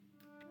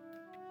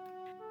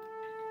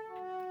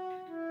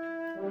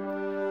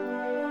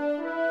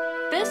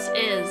This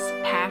is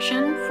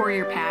Passion for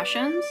Your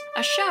Passions,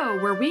 a show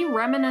where we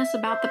reminisce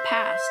about the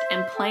past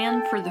and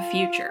plan for the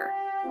future.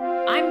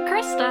 I'm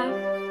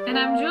Krista. And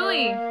I'm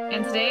Julie.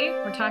 And today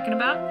we're talking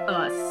about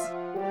us.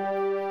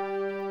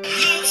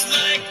 Looks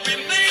like we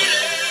made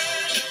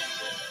it.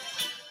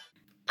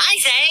 I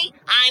say,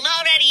 I'm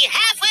already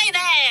halfway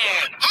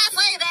there.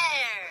 Halfway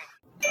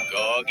there.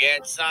 Go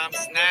get some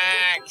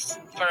snacks.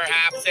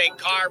 Perhaps a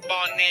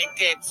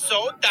carbonated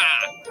soda.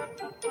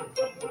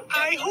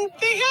 I hope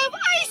they have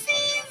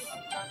ices.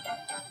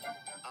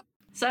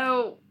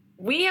 So,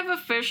 we have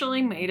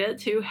officially made it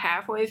to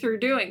halfway through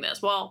doing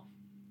this. Well,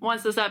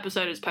 once this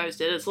episode is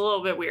posted, it's a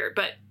little bit weird,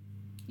 but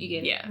You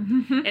get it. yeah.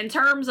 In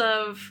terms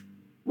of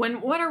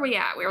what are we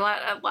at? We're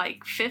at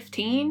like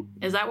 15?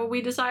 Is that what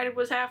we decided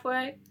was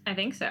halfway? I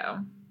think so.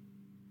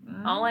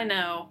 All I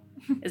know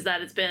is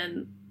that it's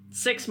been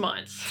 6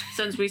 months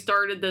since we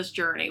started this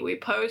journey. We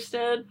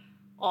posted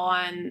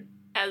on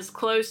as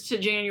close to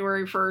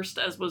January 1st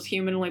as was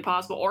humanly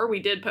possible, or we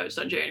did post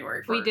on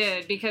January 1st. We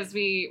did, because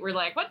we were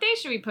like, what day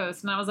should we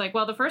post? And I was like,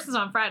 well, the first is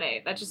on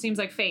Friday. That just seems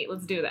like fate.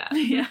 Let's do that.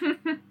 Yeah.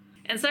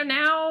 And so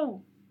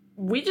now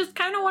we just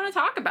kind of want to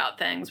talk about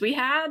things. We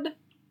had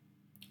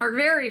our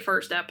very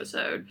first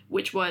episode,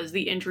 which was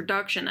the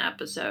introduction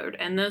episode,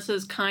 and this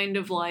is kind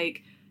of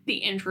like the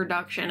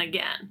introduction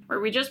again, where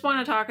we just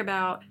want to talk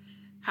about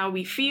how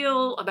we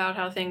feel about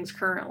how things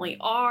currently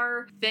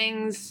are,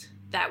 things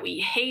that we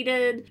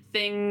hated,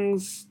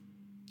 things,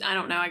 I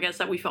don't know, I guess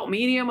that we felt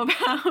medium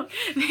about,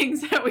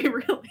 things that we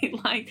really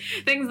liked,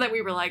 things that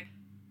we were like,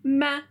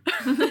 meh.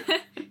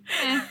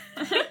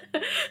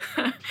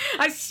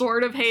 I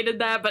sort of hated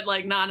that, but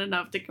like not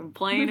enough to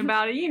complain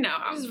about it. You know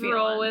how I'm Just feeling.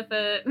 roll with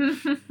it.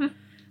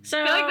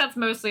 So I feel like that's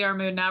mostly our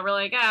mood now. We're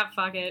like,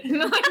 fuck it.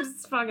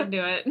 Just fucking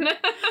do it.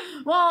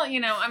 well,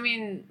 I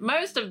mean,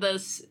 most of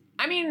this,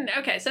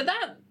 okay, so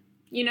that,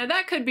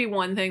 that could be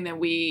one thing that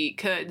we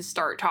could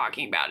start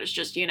talking about is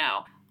just,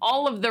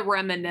 all of the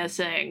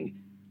reminiscing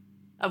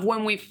of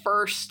when we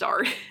first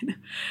started,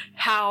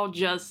 how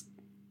just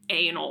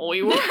anal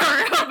we were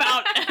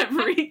about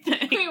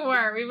everything. We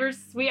were,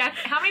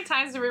 how many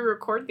times did we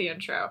record the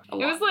intro? It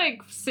was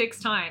like 6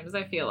 times,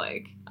 I feel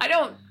like.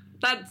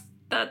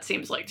 That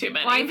seems like too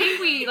many. Well, I think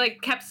we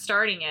kept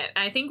starting it.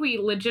 I think we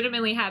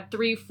legitimately had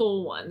 3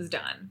 full ones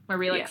done where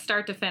we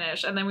start to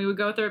finish, and then we would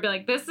go through and be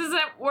like, this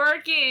isn't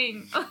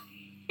working.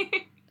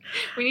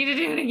 We need to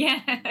do it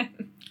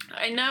again.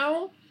 I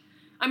know.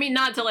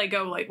 Not to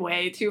go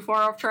way too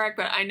far off track,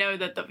 but I know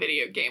that the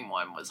video game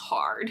one was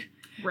hard.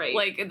 Right.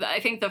 I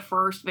think the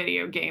first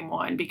video game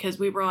one, because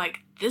we were like,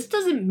 this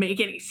doesn't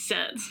make any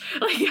sense.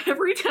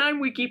 Every time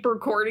we keep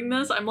recording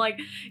this, I'm like,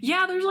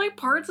 yeah, there's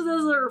parts of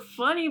this that are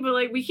funny, but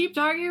we keep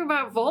talking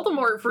about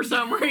Voldemort for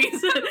some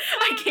reason.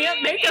 I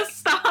can't make us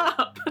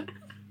stop.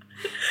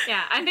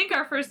 Yeah, I think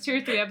our first 2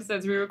 or 3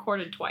 episodes we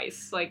recorded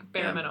twice,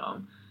 bare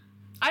minimum.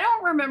 I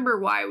don't remember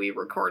why we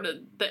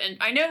recorded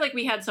I know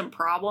we had some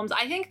problems.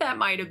 I think that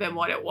might have been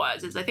what it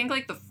was. Is I think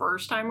the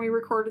first time we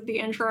recorded the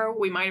intro,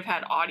 we might have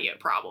had audio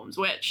problems,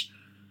 which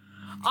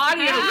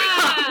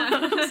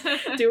problems.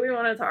 Do we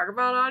want to talk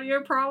about audio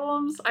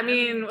problems?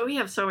 We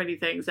have so many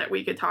things that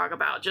we could talk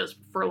about just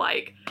for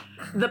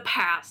the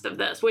past of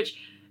this, which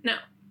no,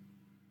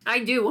 I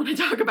do want to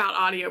talk about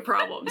audio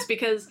problems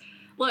because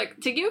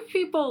look, to give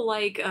people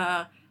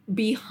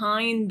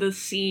behind the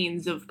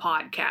scenes of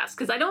podcasts,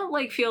 because I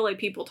don't feel like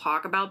people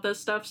talk about this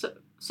stuff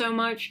so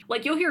much.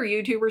 You'll hear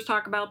YouTubers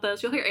talk about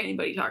this, you'll hear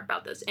anybody talk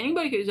about this.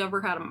 Anybody who's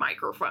ever had a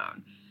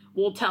microphone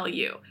will tell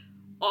you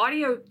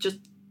audio just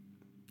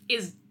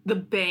is the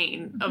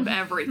bane of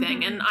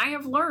everything. And I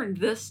have learned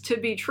this to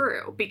be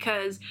true,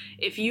 because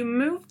if you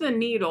move the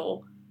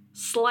needle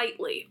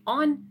slightly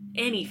on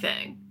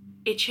anything,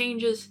 it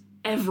changes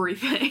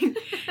everything.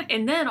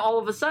 And then all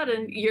of a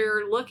sudden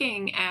you're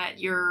looking at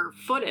your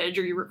footage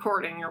or your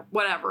recording or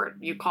whatever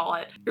you call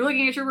it. You're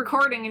looking at your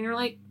recording and you're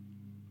like,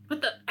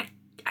 what the?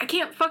 I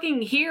can't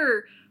fucking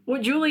hear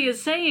what Julie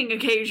is saying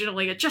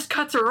occasionally. It just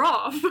cuts her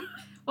off.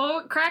 Well,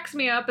 what cracks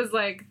me up is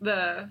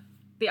the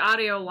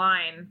audio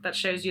line that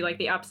shows you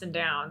the ups and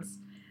downs.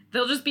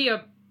 There'll just be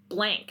a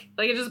blank.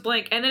 It's just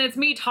blank. And then it's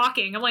me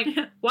talking. I'm like,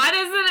 why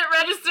doesn't it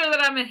register that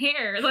I'm in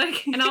here?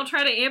 And I'll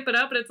try to amp it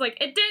up and it's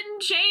it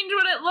didn't change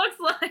what it looks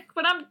like.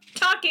 When I'm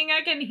talking,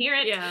 I can hear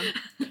it. Yeah.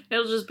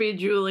 It'll just be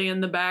Julie in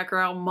the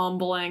background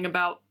mumbling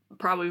about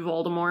probably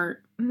Voldemort.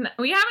 No,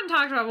 we haven't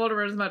talked about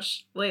Voldemort as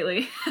much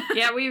lately.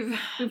 Yeah, we've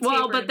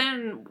but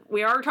then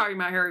we are talking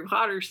about Harry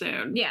Potter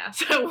soon. Yeah.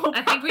 So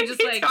I think we just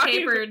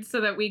tapered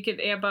so that we could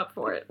amp up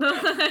for it.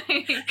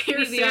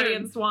 Keep the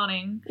audience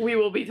wanting. We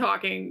will be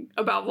talking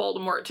about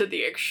Voldemort to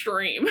the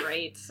extreme.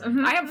 Right.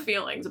 I have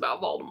feelings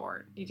about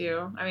Voldemort. You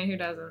do? Who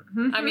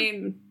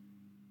doesn't?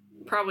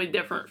 Probably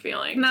different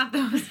feelings. Not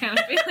those kind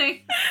of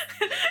feelings.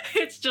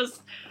 It's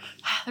just,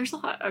 there's a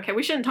lot. Okay,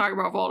 we shouldn't talk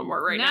about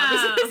Voldemort right now.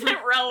 This isn't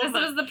relevant.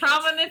 This was the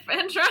problem in the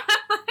intro.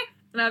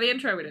 No, the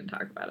intro, we didn't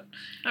talk about it.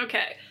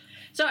 Okay.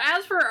 So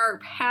as for our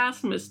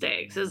past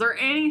mistakes, is there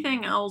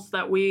anything else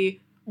that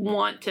we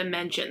want to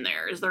mention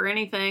there? Is there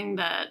anything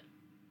that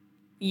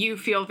you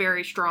feel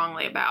very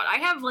strongly about? I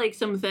have, like,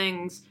 some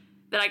things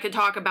that I could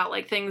talk about,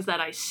 like, things that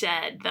I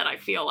said that I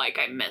feel like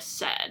I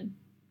missaid.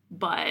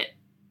 But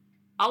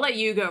I'll let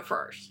you go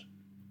first.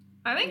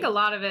 I think a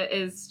lot of it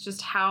is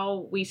just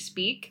how we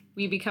speak.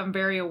 We become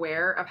very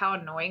aware of how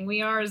annoying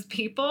we are as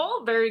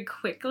people very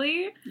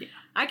quickly. Yeah.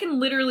 I can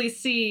literally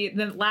see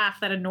the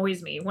laugh that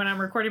annoys me when I'm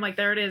recording. Like,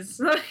 there it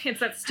is. It's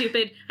that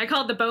stupid, I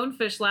call it the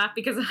bonefish laugh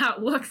because of how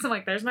it looks. I'm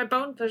like, there's my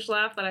bonefish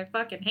laugh that I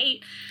fucking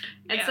hate.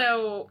 And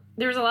so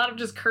there's a lot of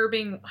just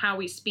curbing how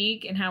we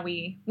speak and how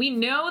we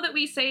know that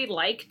we say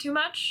like too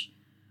much.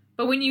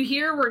 But when you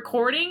hear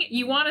recording,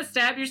 you want to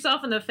stab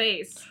yourself in the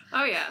face.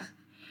 Oh, yeah.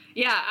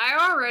 Yeah,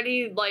 I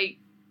already, like,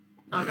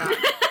 oh god,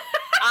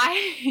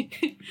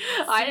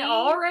 I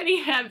already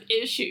have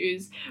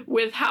issues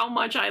with how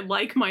much I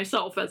like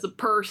myself as a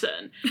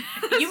person.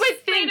 You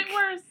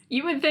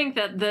would think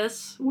that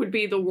this would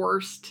be the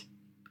worst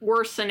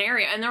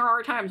scenario, and there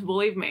are times,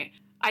 believe me.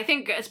 I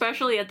think,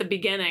 especially at the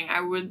beginning, I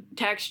would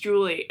text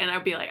Julie, and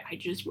I'd be like,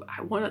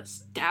 I want to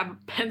stab a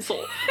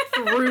pencil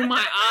through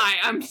my eye.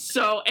 I'm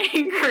so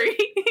angry.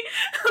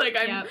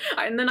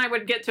 And then I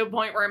would get to a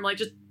point where I'm like,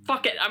 just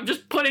fuck it. I'm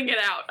just putting it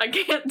out. I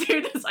can't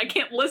do this. I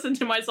can't listen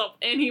to myself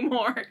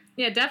anymore.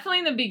 Yeah, definitely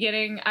in the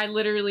beginning, I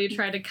literally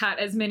tried to cut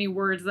as many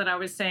words that I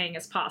was saying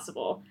as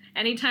possible.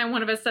 Anytime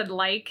one of us said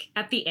like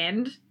at the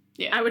end,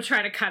 I would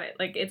try to cut it.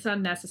 Like, it's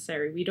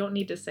unnecessary. We don't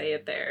need to say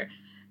it there.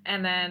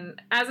 And then,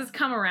 as it's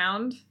come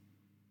around,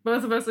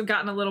 both of us have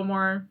gotten a little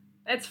more,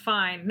 it's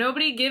fine.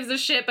 Nobody gives a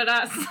shit but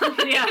us.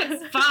 Yeah,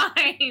 it's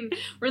fine.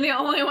 We're the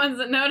only ones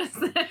that notice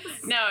this.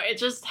 No, it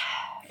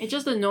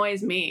just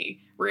annoys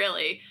me,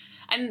 really.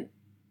 And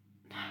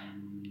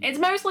it's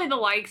mostly the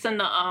likes and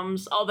the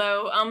ums,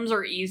 although ums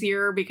are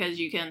easier because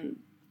you can...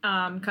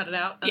 cut it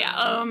out.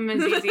 Yeah,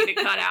 is easy to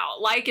cut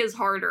out. Like is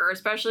harder,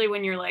 especially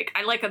when you're like,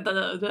 I like the.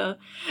 So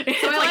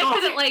I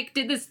like that it like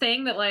did this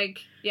thing that like,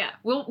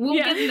 we'll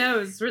get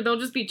those where there'll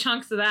just be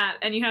chunks of that,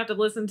 and you have to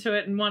listen to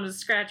it and want to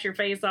scratch your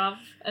face off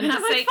and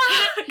just say,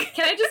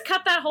 can I just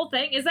cut that whole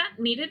thing? Is that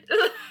needed?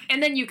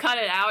 And then you cut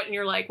it out, and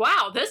you're like,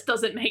 wow, this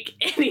doesn't make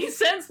any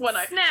sense. When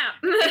snap.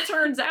 It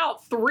turns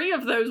out 3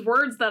 of those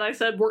words that I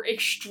said were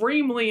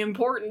extremely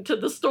important to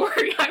the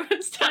story I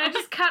was telling. Can I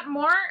just cut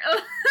more?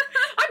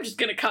 I'm just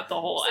gonna cut the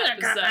whole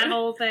episode. Cut that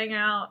whole thing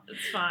out.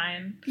 It's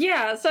fine.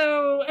 Yeah,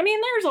 so, I mean,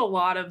 there's a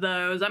lot of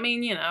those. I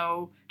mean, you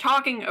know,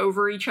 talking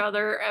over each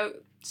other.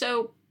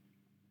 So,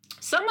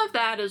 some of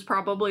that is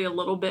probably a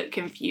little bit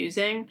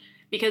confusing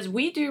because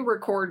we do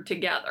record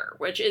together,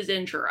 which is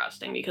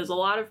interesting because a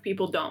lot of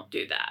people don't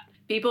do that.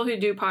 People who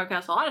do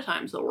podcasts, a lot of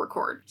times they'll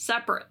record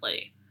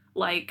separately.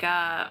 Like,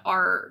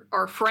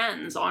 our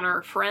friends on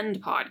our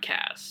friend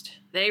podcast.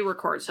 They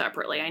record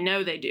separately. I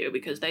know they do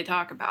because they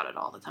talk about it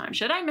all the time.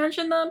 Should I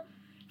mention them?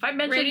 If I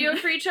mention Radio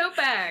Free Tote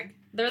Bag.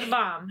 They're the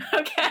bomb.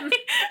 Okay.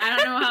 I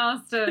don't know how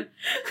else to...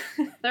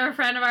 They're a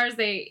friend of ours.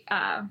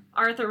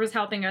 Arthur was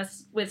helping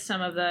us with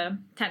some of the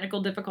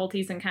technical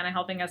difficulties and kind of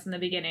helping us in the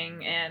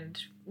beginning,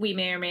 and we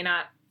may or may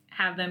not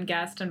have them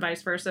guest and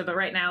vice versa, but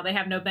right now they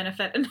have no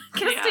benefit in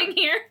guesting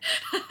here.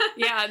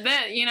 Yeah,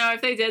 that, you know,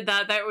 if they did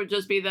that, that would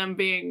just be them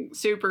being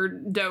super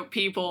dope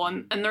people,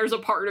 and there's a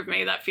part of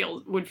me that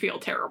would feel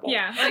terrible.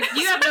 Yeah, like,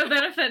 you have no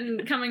benefit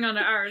in coming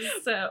onto ours,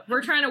 so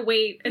we're trying to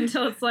wait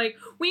until it's like,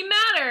 we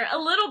matter a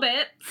little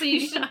bit, so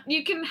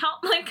you can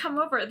help, like, come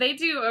over. They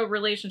do a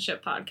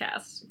relationship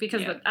podcast,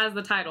 because as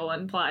the title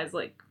implies,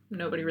 like,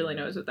 nobody really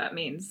knows what that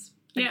means,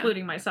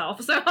 including myself.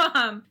 So,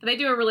 they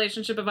do a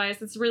relationship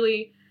advice. It's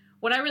really...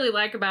 What I really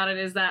like about it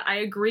is that I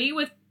agree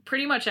with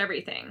pretty much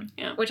everything,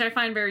 which I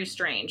find very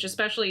strange,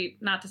 especially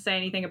not to say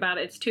anything about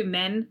it. It's 2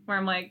 men where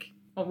I'm like,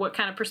 well, what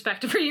kind of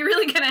perspective are you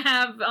really going to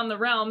have on the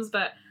realms?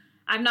 But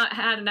I've not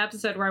had an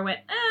episode where I went,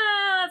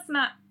 that's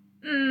not,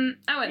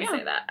 I wouldn't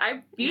say that.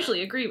 I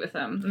usually agree with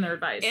them and their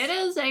advice. It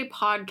is a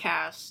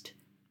podcast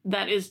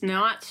that is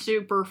not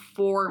super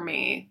for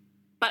me,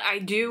 but I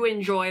do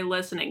enjoy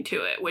listening to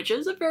it, which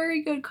is a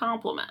very good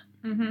compliment.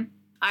 Mm-hmm.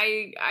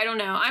 I don't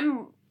know.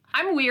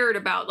 I'm weird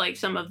about, like,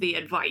 some of the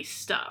advice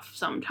stuff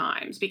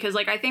sometimes because,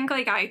 like, I think,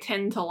 like, I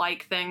tend to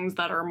like things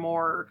that are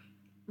more...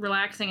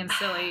 relaxing and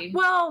silly.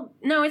 Well,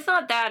 no, it's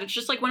not that. It's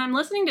just, like, when I'm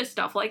listening to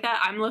stuff like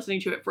that, I'm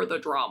listening to it for the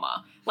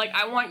drama. Like,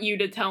 I want you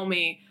to tell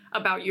me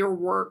about your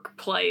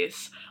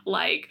workplace.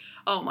 Like,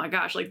 oh my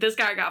gosh, like, this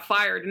guy got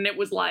fired and it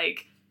was,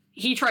 like,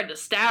 he tried to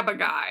stab a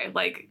guy.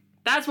 Like,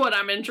 that's what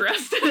I'm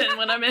interested in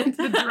when I'm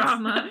into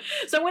drama.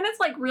 So when it's,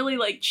 like, really,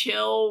 like,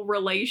 chill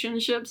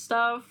relationship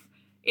stuff,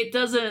 it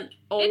doesn't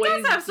always... It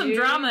does have some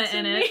drama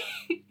in it.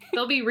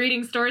 They'll be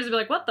reading stories and be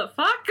like, what the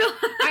fuck?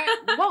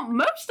 Well,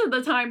 most of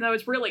the time, though,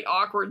 it's really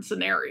awkward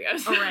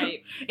scenarios. Oh,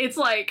 right. It's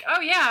like,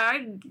 oh, yeah,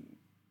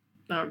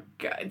 oh,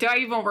 God. Do I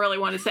even really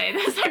want to say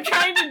this? I'm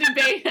trying to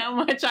debate how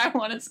much I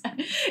want to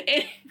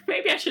say.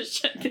 Maybe I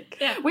shouldn't.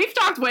 Yeah. We've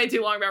talked way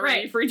too long about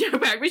Radio Free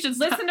Tote Bag. We should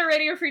listen to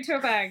Radio Free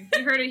Tote Bag.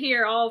 You heard it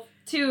here, all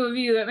 2 of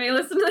you that may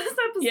listen to this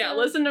episode. Yeah,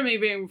 listen to me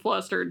being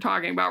flustered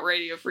talking about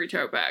Radio Free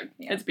Tote Bag.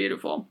 Yeah. It's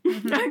beautiful.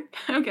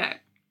 Mm-hmm. Okay.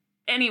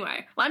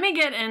 Anyway, let me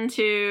get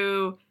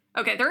into...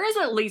 Okay, there is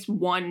at least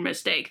one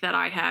mistake that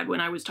I had when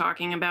I was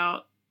talking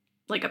about,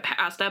 like, a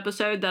past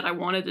episode that I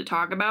wanted to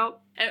talk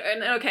about.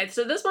 And okay,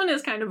 so this one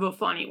is kind of a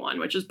funny one,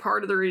 which is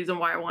part of the reason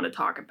why I want to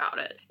talk about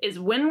it, is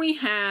when we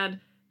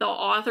had the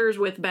Authors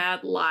with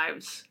Bad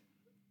Lives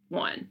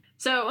one.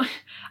 So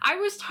I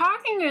was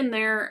talking in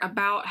there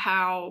about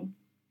how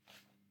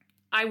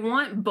I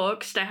want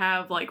books to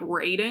have, like,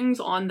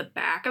 ratings on the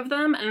back of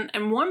them.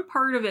 And one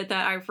part of it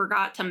that I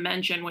forgot to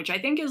mention, which I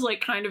think is,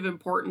 like, kind of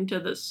important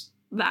to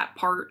that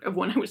part of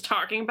when I was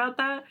talking about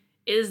that,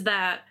 is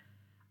that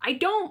I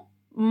don't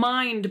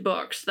mind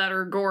books that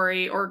are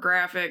gory or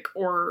graphic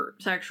or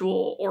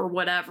sexual or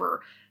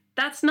whatever.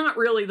 That's not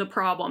really the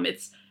problem.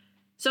 It's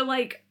so,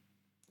 like,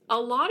 a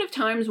lot of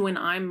times when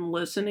I'm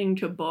listening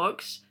to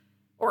books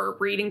or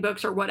reading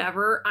books or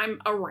whatever, I'm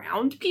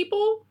around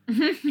people.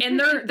 And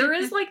there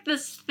is, like,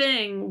 this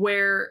thing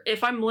where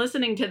if I'm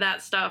listening to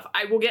that stuff,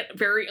 I will get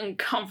very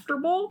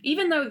uncomfortable.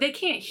 Even though they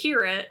can't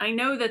hear it, I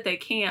know that they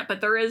can't,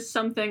 but there is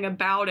something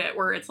about it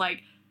where it's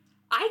like,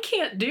 I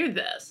can't do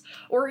this.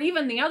 Or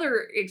even the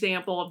other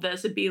example of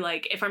this would be,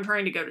 like, if I'm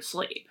trying to go to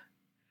sleep.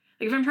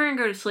 Like, if I'm trying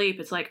to go to sleep,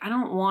 it's like, I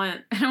don't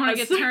want to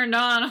get turned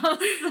on all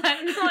of a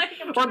sudden. Like,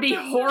 or be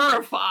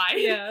horrified.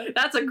 Yeah.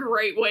 That's a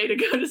great way to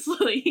go to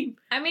sleep.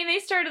 I mean, they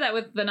started that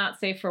with the not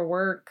safe for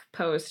work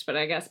post, but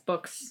I guess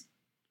books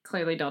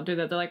clearly don't do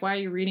that. They're like, why are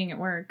you reading at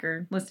work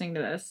or listening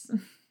to this?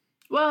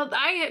 Well,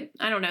 I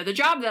don't know. The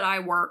job that I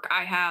work,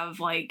 I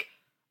have, like,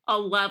 a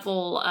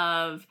level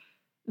of,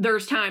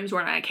 there's times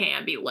when I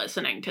can be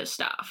listening to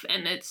stuff,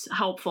 and it's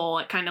helpful.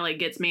 It kind of, like,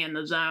 gets me in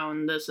the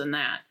zone, this and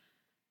that.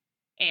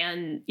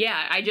 And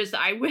yeah,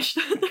 I wish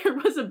that there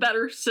was a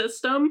better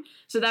system,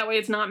 so that way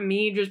it's not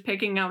me just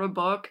picking out a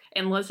book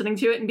and listening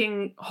to it and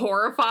being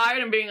horrified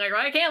and being like,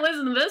 well, I can't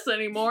listen to this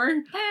anymore.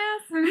 And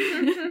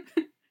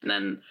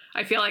then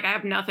I feel like I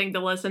have nothing to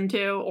listen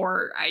to,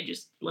 or I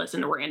just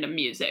listen to random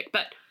music.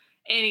 But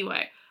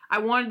anyway, I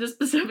wanted to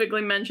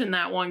specifically mention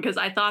that one because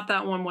I thought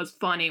that one was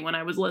funny when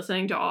I was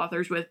listening to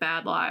Authors with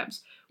Bad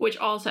Lives, which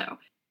also,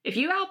 if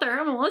you out there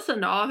haven't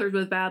listened to Authors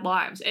with Bad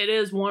Lives, it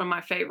is one of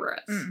my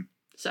favorites.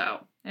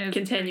 So,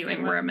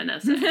 continuing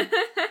reminiscing.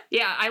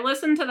 Yeah, I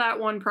listened to that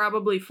one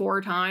probably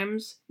 4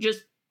 times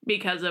just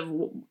because of,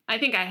 I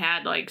think I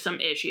had, like,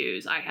 some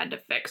issues I had to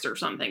fix or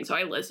something. So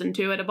I listened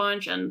to it a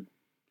bunch and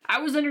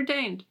I was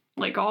entertained,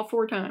 like, all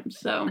 4 times.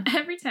 So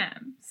every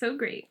time. So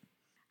great.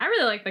 I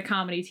really like the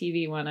comedy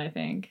TV one, I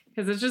think,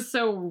 because it's just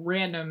so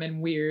random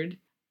and weird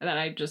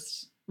that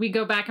we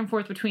go back and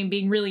forth between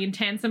being really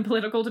intense and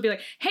political to be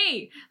like,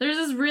 hey, there's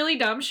this really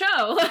dumb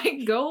show.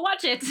 Like, go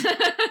watch it.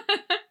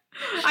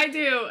 I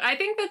do. I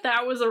think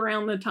that was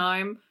around the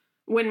time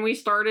when we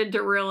started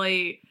to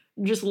really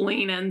just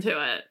lean into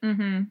it.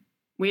 Mm-hmm.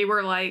 We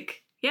were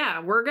like,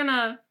 yeah, we're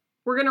gonna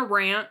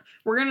rant.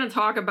 We're gonna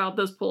talk about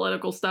this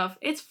political stuff.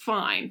 It's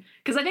fine.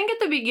 Because I think at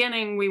the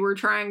beginning we were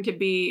trying to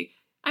be,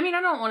 I mean,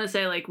 I don't want to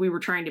say like we were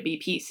trying to be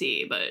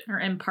PC, but... Or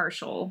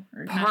impartial.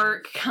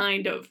 Or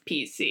kind of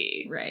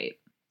PC. Right.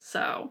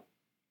 So.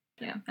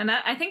 Yeah. And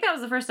I think that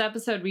was the first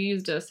episode we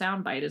used a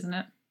soundbite, isn't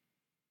it?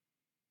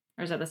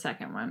 Or is that the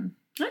second one?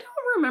 I don't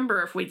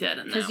remember if we did in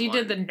that one. Because you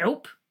did the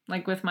nope,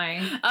 like with my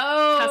cussing.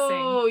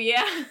 Oh,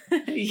 yeah.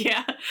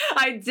 Yeah,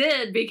 I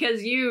did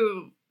because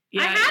you...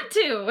 Yeah, I had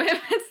to.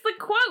 It's the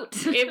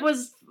quote. It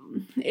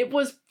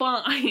was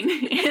fine.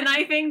 And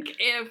I think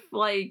if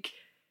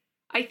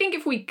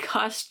we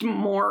cussed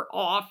more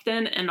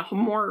often and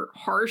more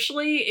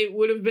harshly, it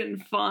would have been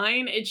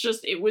fine. It's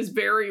just, it was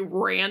very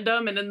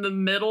random and in the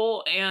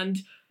middle, and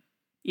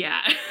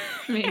yeah.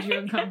 Made you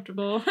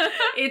uncomfortable.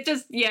 It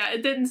just, yeah,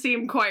 it didn't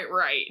seem quite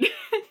right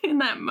in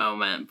that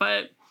moment,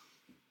 but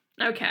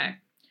okay.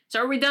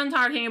 So are we done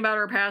talking about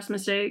our past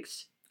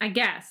mistakes? I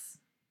guess.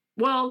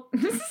 Well,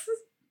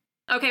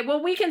 okay,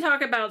 well, we can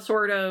talk about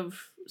sort of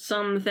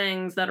some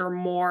things that are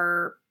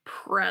more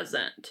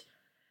present.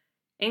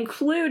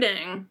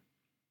 Including,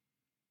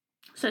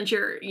 since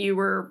you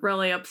were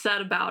really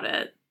upset about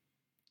it.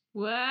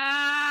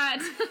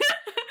 What?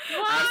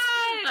 What?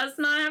 Us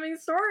not having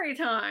story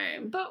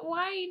time. But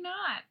why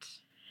not?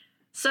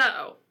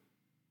 So,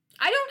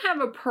 I don't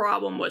have a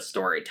problem with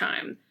story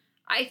time.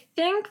 I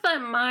think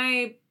that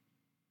my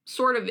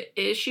sort of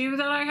issue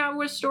that I have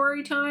with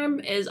story time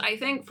is, I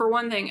think, for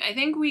one thing, I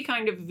think we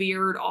kind of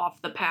veered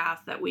off the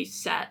path that we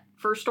set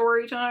for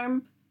story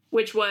time,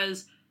 which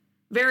was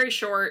very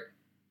short,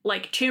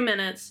 like 2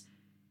 minutes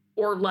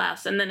or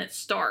less, and then it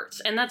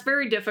starts. And that's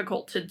very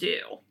difficult to do,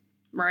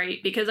 right?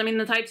 Because, I mean,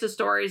 the types of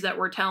stories that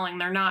we're telling,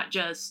 they're not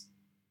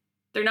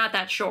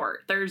that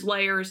short. There's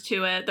layers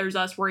to it. There's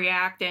us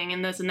reacting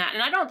and this and that.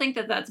 And I don't think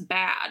that that's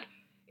bad.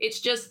 It's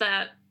just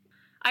that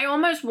I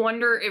almost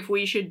wonder if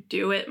we should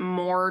do it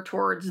more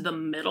towards the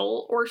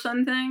middle or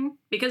something.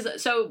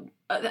 Because, so,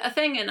 a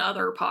thing in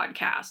other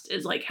podcasts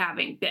is, like,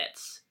 having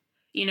bits.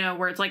 You know,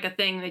 where it's like a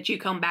thing that you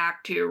come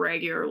back to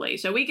regularly.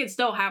 So we could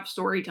still have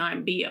story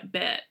time be a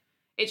bit.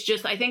 It's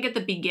just, I think at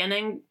the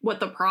beginning, what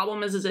the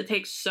problem is it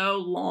takes so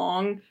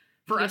long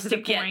for us to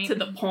get to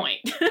the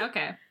point.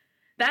 Okay.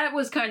 that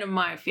was kind of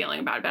my feeling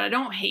about it, but I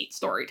don't hate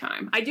story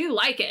time. I do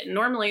like it.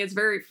 Normally it's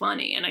very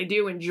funny and I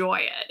do enjoy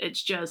it.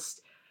 It's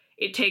just,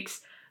 it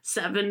takes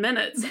 7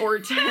 minutes or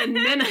 10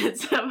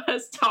 minutes of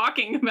us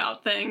talking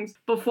about things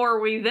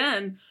before we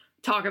then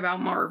talk about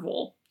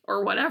Marvel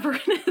or whatever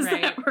it is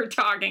that we're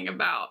talking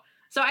about.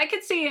 So I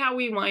could see how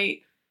we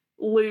might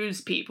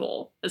lose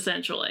people,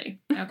 essentially.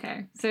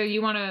 Okay. So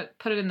you want to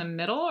put it in the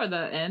middle or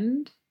the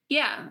end?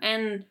 Yeah,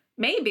 and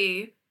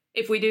maybe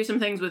if we do some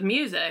things with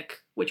music,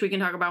 which we can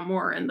talk about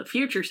more in the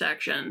future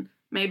section,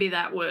 maybe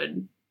that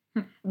would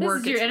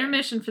work. This is your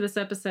intermission for this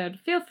episode.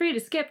 Feel free to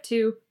skip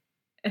to,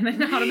 and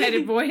then an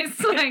automated voice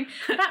like,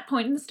 that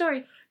point in the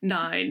story.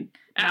 9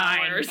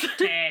 hours.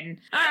 10.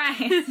 All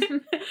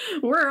right.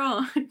 We're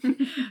on.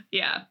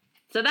 Yeah.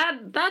 So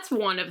that's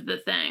one of the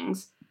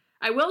things.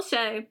 I will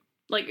say,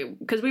 like,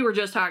 because we were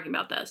just talking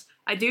about this,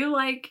 I do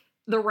like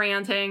the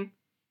ranting.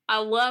 I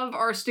love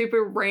our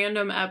stupid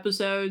random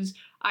episodes.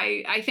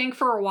 I think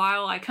for a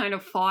while I kind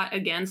of fought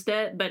against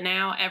it, but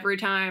now every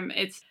time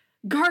it's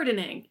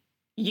gardening,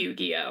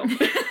 Yu-Gi-Oh!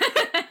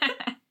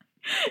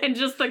 And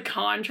just the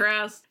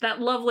contrast,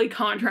 that lovely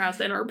contrast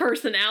in our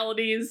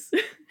personalities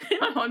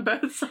on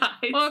both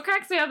sides. Well, what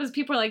cracks me up is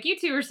people are like, you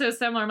two are so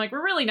similar. I'm like,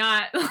 we're really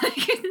not.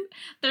 Like,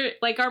 they're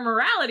like, our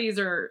moralities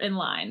are in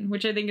line,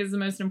 which I think is the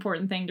most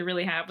important thing to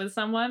really have with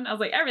someone. I was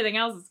like, everything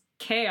else is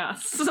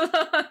chaos.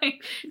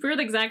 Like, if we were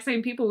the exact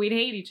same people, we'd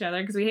hate each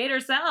other because we hate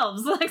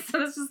ourselves. Like, so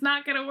this is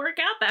not going to work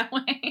out that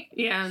way.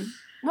 Yeah.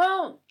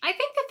 Well, I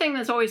think the thing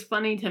that's always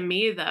funny to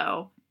me,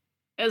 though,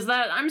 is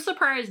that I'm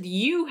surprised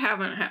you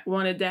haven't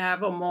wanted to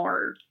have a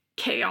more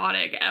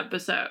chaotic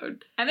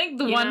episode. I think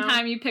the one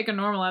time you pick a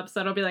normal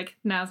episode, I'll be like,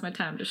 now's my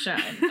time to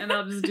shine. And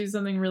I'll just do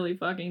something really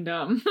fucking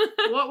dumb.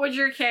 What would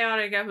your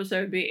chaotic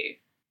episode be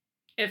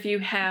if you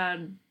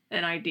had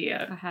an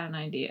idea? If I had an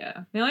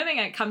idea. The only thing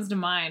that comes to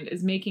mind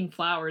is making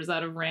flowers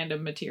out of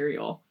random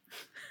material.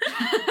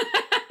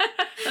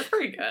 That's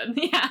pretty good.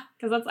 Yeah,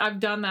 because I've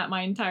done that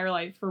my entire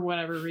life for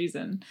whatever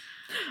reason.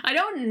 I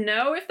don't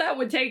know if that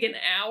would take an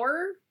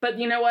hour, but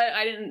you know what?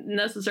 I didn't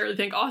necessarily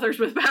think Authors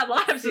with Bad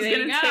Lives is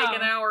going to take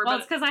an hour. Well, but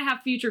it's because I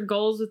have future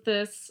goals with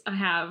this. I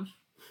have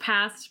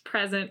past,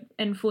 present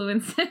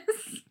influences.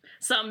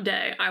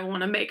 Someday I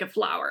want to make a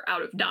flower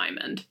out of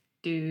diamond.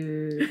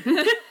 Dude.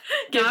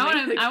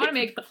 I want to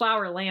make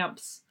flower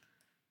lamps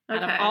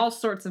out of all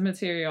sorts of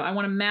material. I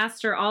want to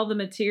master all the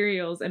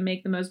materials and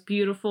make the most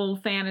beautiful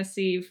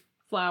fantasy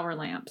flower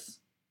lamps.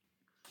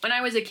 When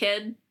I was a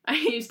kid, I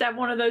used to have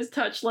one of those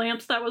touch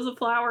lamps that was a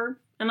flower,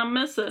 and I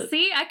miss it.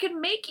 See, I could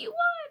make you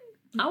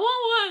one. I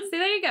want one. See,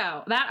 there you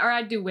go. That, or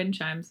I'd do wind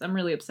chimes. I'm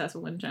really obsessed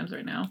with wind chimes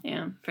right now.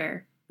 Yeah,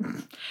 fair.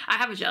 I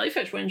have a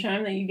jellyfish wind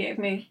chime that you gave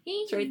me.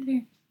 It's right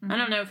there. Mm-hmm. I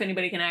don't know if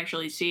anybody can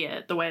actually see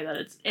it the way that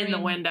it's in the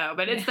window,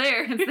 but it's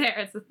there. It's there.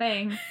 It's a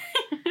thing.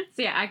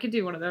 So yeah, I could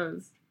do one of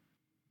those.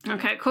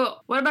 Okay,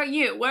 cool. What about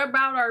you? What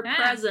about our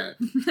present?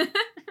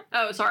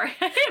 Oh, sorry.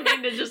 I didn't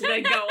mean to just go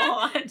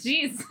on.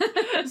 Jeez.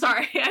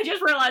 Sorry. I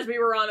just realized we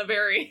were on a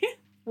very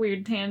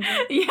weird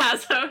tangent. Yeah,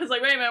 so I was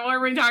like, wait a minute, what are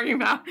we talking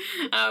about?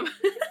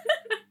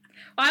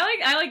 Well,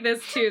 I like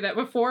this too, that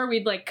before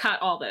we'd like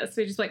cut all this.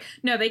 We just like,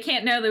 no, they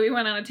can't know that we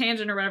went on a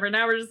tangent or whatever.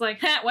 Now we're just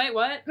like, wait,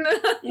 what? No,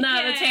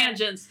 yeah.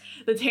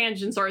 The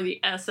tangents are the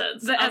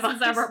essence. The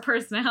essence of our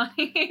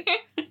personality.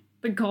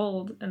 The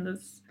gold in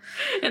this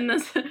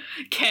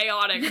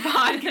chaotic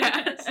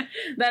podcast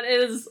that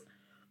is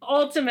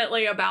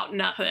ultimately about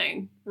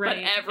nothing,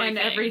 right? But everything. And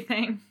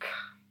everything.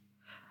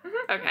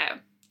 Okay.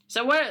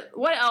 So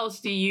what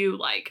else do you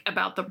like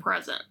about the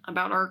present,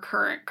 about our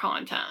current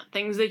content?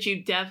 Things that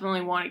you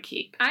definitely want to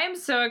keep? I am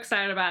so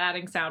excited about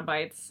adding sound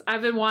bites.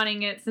 I've been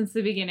wanting it since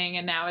the beginning,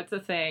 and now it's a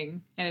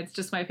thing, and it's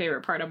just my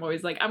favorite part. I'm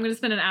always like, I'm going to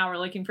spend an hour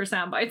looking for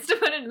sound bites to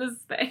put into this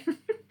thing.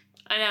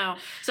 I know.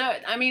 So,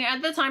 I mean,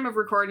 at the time of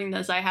recording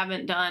this, I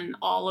haven't done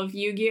all of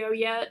Yu-Gi-Oh!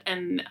 Yet,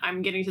 and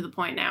I'm getting to the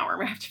point now where I'm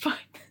going to have to find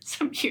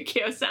some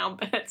Yu-Gi-Oh! Sound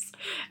bits,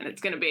 and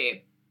it's going to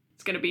be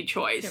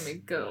choice. It's going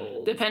to be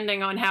gold.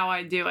 Depending on how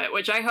I do it,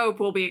 which I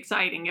hope will be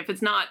exciting. If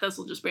it's not, this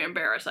will just be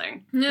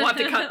embarrassing. We'll have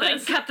to cut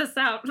this. Cut this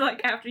out,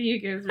 like, after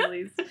Yu-Gi-Oh's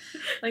released.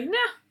 Like, no.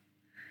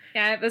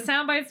 Yeah, the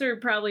sound bites are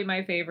probably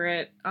my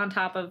favorite, on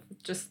top of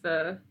just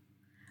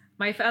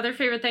my other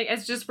favorite thing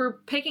is just we're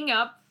picking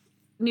up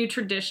new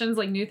traditions,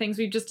 like new things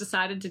we've just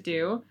decided to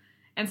do.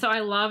 And so I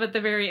love at the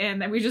very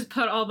end that we just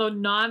put all the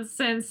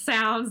nonsense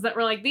sounds that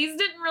were like, these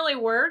didn't really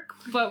work,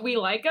 but we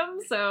like them.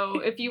 So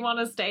if you want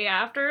to stay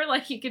after,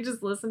 like, you can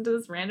just listen to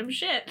this random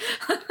shit.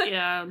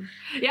 Yeah.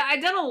 Yeah, I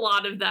did a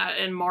lot of that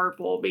in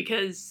Marvel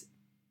because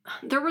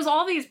there was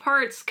all these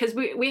parts, because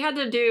we had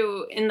to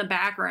do in the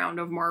background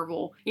of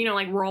Marvel, you know,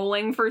 like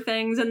rolling for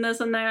things and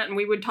this and that, and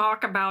we would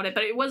talk about it,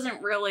 but it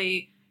didn't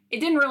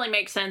really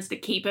make sense to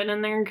keep it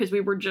in there because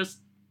we were just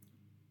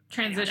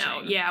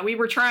transitioning. Yeah, we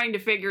were trying to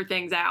figure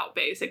things out,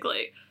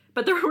 basically.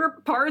 But there were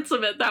parts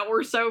of it that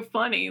were so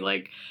funny.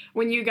 Like,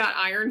 when you got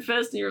Iron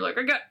Fist, and you're like,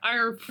 I got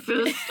Iron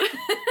Fist.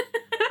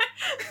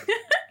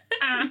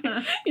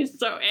 He's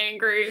so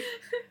angry.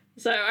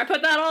 So I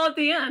put that all at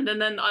the end,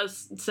 and then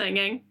us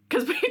singing,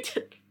 because we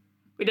did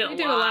We did We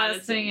do a lot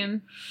of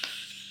singing.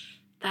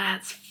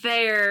 That's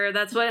fair.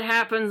 That's what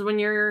happens when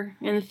you're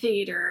in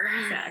theater.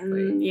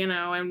 Exactly. And, you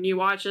know, and you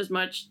watch as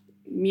much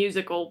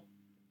musical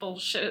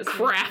Bullshit as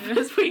crap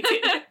as we do.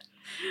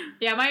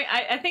 Yeah,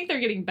 I think they're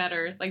getting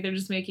better. Like, they're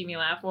just making me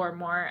laugh more and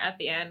more at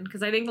the end.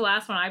 Because I think the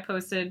last one I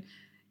posted,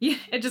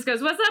 it just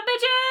goes, "What's up,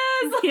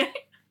 bitches?"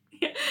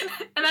 Yeah.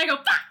 And I go,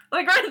 "Fuck!"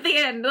 Like, right at the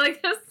end.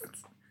 Like, just...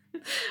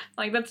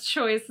 Like, that's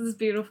choice. It's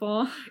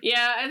beautiful.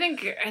 Yeah, I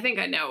think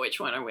I know which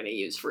one I'm going to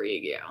use for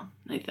Yu-Gi-Oh!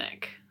 I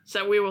think.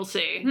 So we will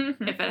see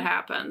if it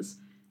happens.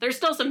 There's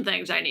still some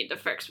things I need to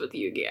fix with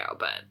Yu-Gi-Oh!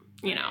 But,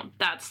 you know,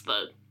 that's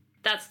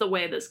the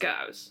way this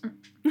goes.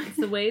 It's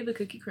the way the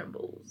cookie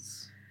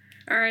crumbles.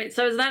 All right,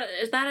 so is that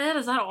it?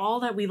 Is that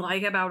all that we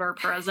like about our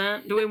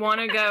present? Do we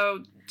want to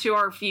go to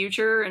our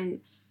future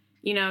and,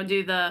 you know,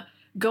 do the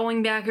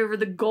going back over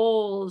the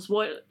goals,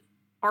 what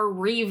our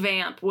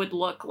revamp would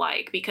look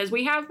like? Because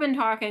we have been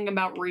talking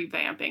about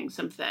revamping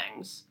some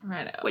things.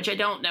 Right. Which I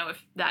don't know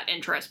if that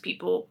interests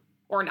people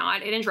or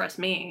not. It interests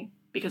me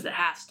because it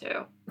has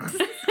to.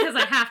 Because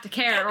I have to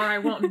care or I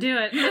won't do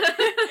it.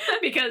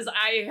 Because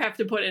I have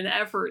to put an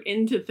effort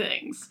into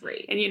things.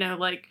 Right. And, you know,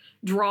 like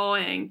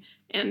drawing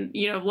and,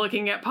 you know,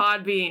 looking at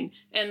Podbean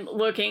and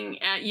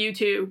looking at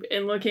YouTube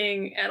and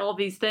looking at all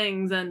these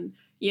things and,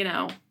 you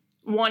know,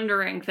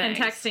 wondering things.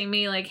 And texting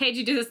me like, "Hey, did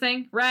you do this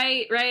thing?"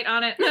 Right,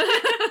 on it.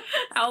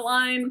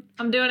 Outline.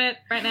 I'm doing it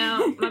right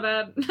now. My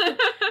bad.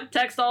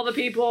 Text all the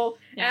people.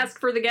 Yeah. Ask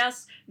for the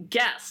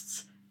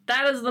guests.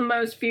 That is the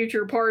most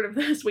future part of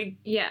this. We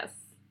Yes.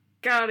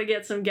 gotta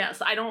get some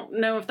guests. I don't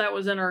know if that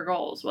was in our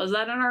goals. Was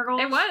that in our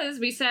goals? It was.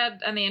 We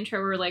said on the intro,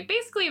 we were like,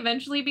 basically,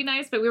 eventually be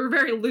nice, but we were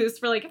very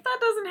loose. We're like, if that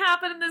doesn't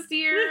happen in this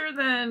year,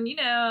 then, you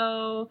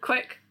know.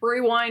 Quick,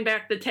 rewind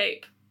back the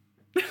tape.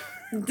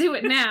 Do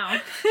it now.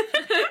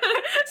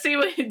 See,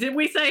 did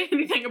we say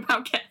anything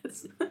about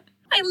guests?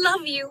 I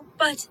love you,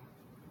 but...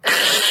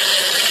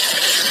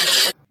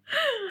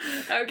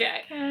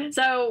 Okay,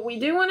 so we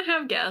do want to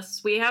have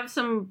guests. We have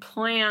some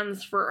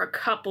plans for a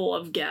couple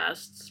of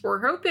guests.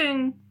 We're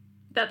hoping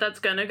that that's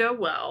gonna go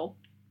well.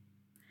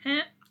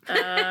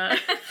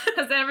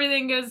 Because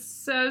everything goes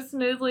so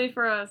smoothly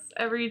for us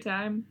every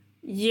time.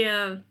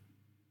 Yeah,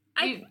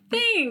 I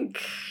think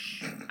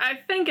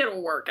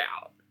it'll work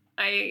out.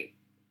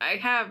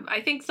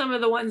 I think some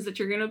of the ones that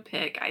you're gonna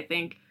pick, I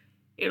think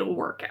it'll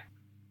work out.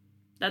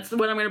 That's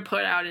what I'm gonna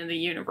put out in the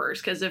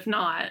universe, because if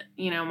not,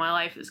 you know, my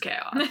life is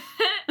chaos.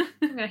 I'm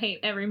gonna hate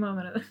every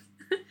moment of this.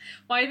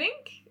 Well, I think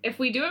if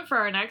we do it for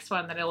our next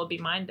one, then it'll be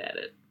mind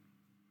edit.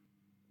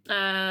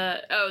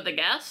 The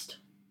guest?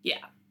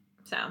 Yeah.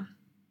 So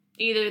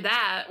Either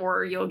that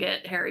or you'll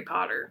get Harry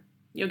Potter.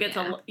 You'll get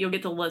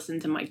to listen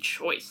to my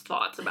choice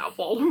thoughts about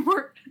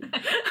Voldemort.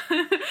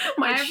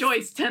 I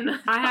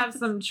have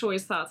some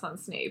choice thoughts on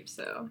Snape,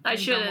 so I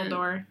shouldn't.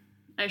 Dumbledore.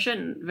 I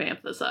shouldn't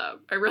vamp this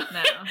up. I really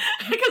No.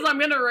 because I'm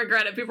gonna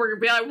regret it. People are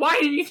gonna be like, "Why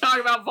didn't you talk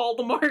about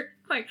Voldemort?"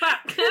 Like,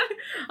 fuck.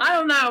 I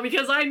don't know,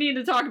 because I need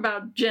to talk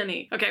about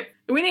Jenny. Okay,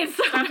 we need to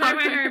stop talking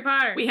about Harry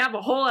Potter. We have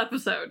a whole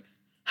episode.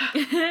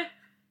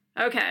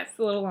 Okay. It's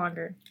a little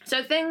longer.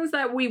 So things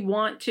that we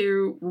want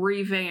to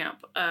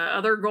revamp,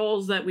 other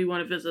goals that we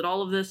want to visit,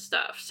 all of this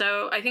stuff.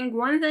 So I think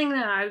one thing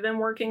that I've been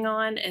working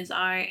on is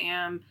I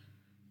am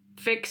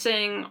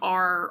fixing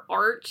our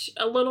art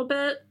a little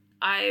bit.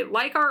 I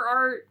like our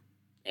art.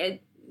 I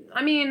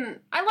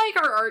like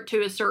our art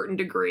to a certain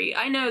degree.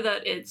 I know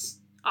that it's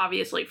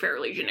obviously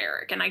fairly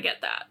generic, and I get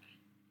that.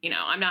 You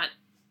know, I'm not...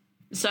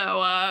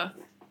 So,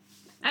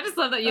 I just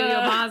love that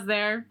Yo-Yo Ma's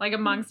there, like,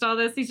 amongst all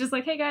this. He's just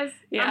like, "Hey, guys,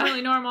 I'm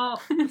really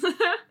normal."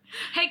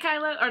 Hey,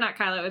 Kylo. Or not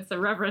Kylo, it's the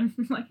Reverend.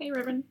 I'm like, "Hey,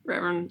 Reverend."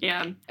 Reverend,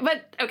 yeah.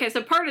 But, okay,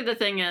 so part of the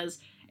thing is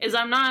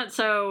I'm not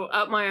so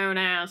up my own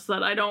ass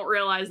that I don't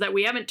realize that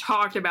we haven't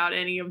talked about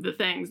any of the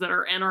things that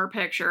are in our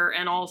picture,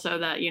 and also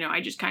that, you know,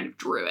 I just kind of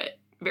drew it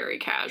very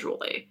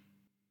casually.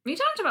 We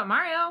talked about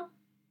Mario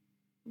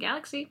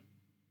Galaxy.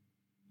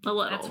 A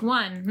little. That's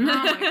one. Oh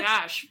my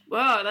gosh.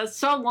 Whoa, that's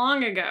so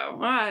long ago.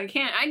 Oh, I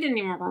didn't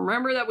even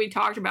remember that we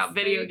talked about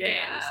video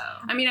games.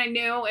 I mean, I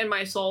knew in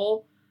my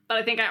soul, but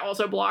I think I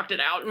also blocked it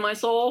out in my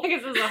soul.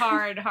 Because it was a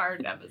hard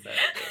episode.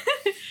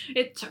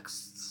 It took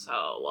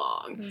so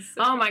long.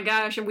 So oh my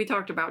gosh, and we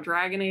talked about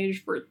Dragon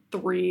Age for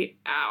 3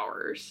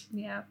 hours.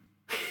 Yeah.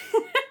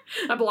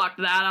 I blocked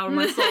that out of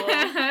my soul.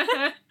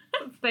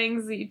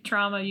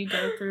 Trauma you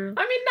go through.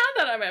 I mean, not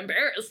that I'm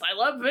embarrassed. I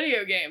love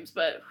video games,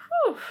 but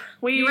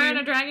You're wearing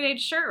a Dragon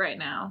Age shirt right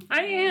now.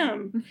 I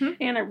am. Mm-hmm.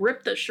 And I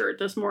ripped the shirt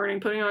this morning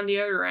putting on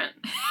deodorant.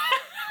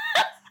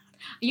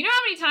 You know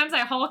how many times I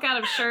Hulk out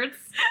of shirts?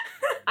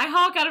 I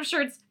Hulk out of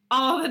shirts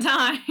all the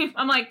time.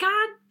 I'm like,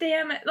 God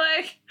damn it.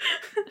 Like,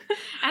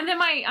 and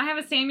then I have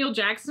a Samuel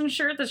Jackson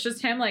shirt that's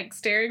just him, like,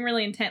 staring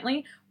really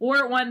intently. Wore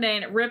it one day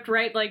and it ripped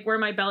right, like, where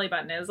my belly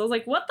button is. I was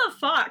like, what the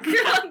fuck?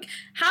 Like,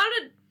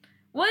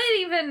 what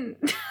even?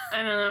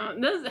 I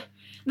don't know.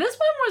 This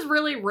one was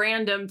really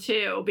random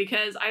too,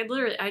 because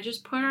I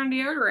just put on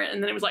deodorant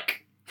and then it was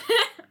like,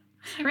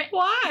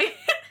 why?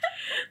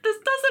 This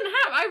doesn't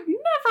happen. I've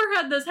never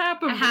had this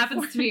happen It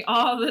happens before. to me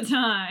all the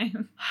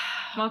time.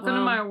 Welcome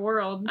to my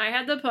world. I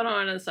had to put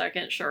on a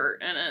second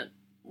shirt, and it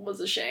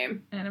was a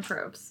shame. And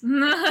approps.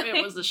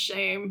 It was a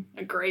shame.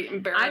 A great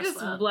embarrassment. I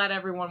just let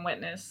everyone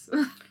witness.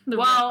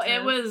 Well,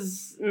 it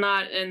was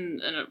not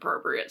in an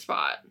appropriate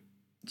spot.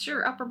 It's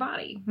your upper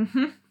body.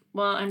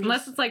 Well,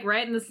 Unless it's like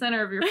right in the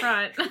center of your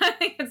front. I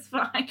think it's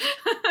fine.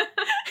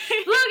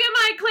 Look at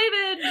my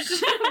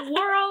cleavage,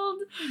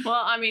 world.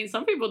 Well, I mean,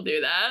 some people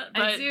do that.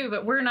 But I do,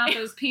 but we're not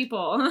those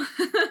people.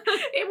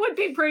 It would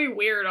be pretty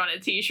weird on a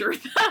t-shirt,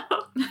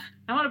 though.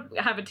 I want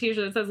to have a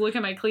t-shirt that says "Look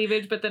at my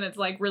cleavage," but then it's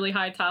like really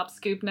high top,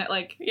 scoop neck,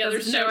 like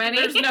There's show any.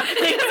 There's no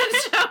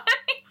Doesn't show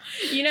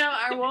any. You know,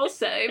 I will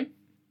say,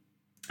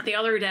 the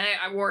other day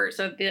I wore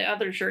the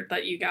other shirt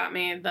that you got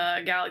me,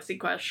 the Galaxy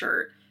Quest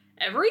shirt.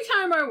 Every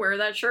time I wear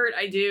that shirt,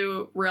 I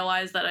do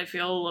realize that I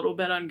feel a little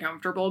bit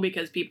uncomfortable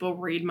because people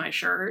read my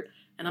shirt,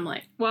 and I'm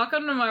like,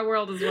 welcome to my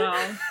world as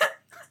well.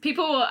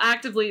 People will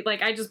actively,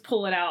 like, I just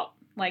pull it out.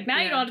 Like,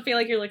 now you don't have to feel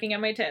like you're looking at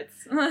my tits.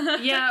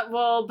 yeah,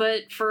 well,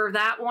 but for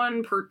that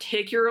one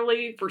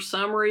particularly, for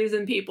some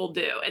reason, people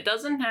do. It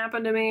doesn't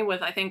happen to me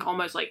with, I think,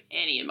 almost like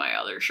any of my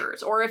other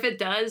shirts. Or if it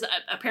does,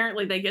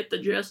 apparently they get the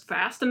gist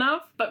fast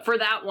enough. But for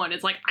that one,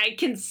 it's like, I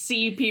can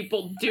see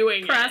people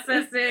doing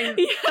Processing. it.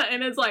 Yeah,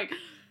 and it's like,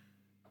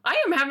 I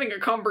am having a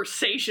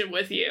conversation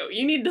with you.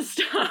 You need to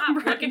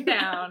stop Break it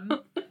down.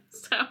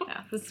 So.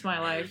 Yeah, this is my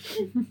life.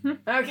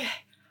 Okay.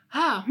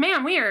 Oh,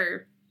 man, we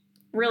are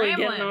really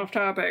Rambling. getting off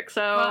topic.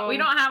 So Well, we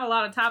don't have a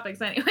lot of topics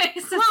anyways.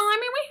 Well, I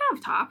mean, we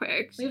have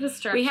topics. We have a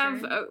structure. We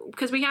have,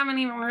 because we haven't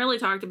even really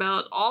talked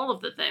about all of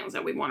the things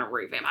that we want to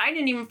revamp. I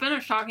didn't even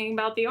finish talking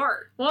about the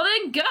art. Well,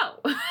 then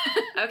go.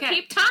 Okay.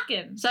 Keep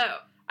talking. So,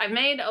 I've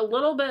made a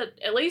little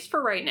bit, at least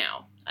for right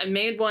now, I've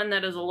made one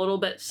that is a little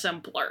bit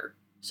simpler.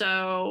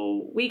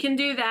 So, we can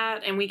do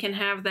that, and we can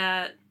have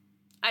that,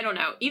 I don't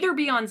know, either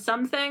be on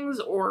some things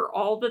or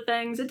all the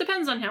things. It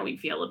depends on how we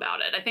feel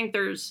about it. I think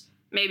there's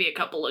maybe a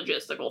couple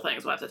logistical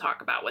things we'll have to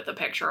talk about with the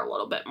picture a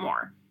little bit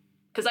more.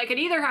 Because I could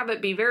either have it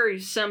be very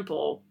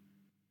simple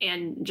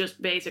and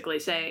just basically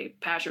say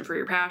passion for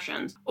your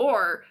passions,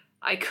 or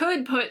I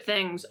could put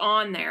things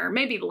on there,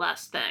 maybe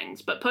less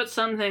things, but put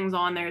some things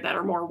on there that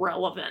are more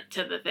relevant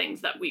to the things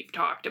that we've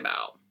talked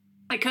about.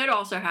 I could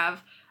also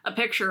have a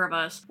picture of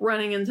us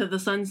running into the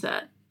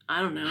sunset.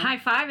 I don't know.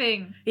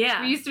 High-fiving.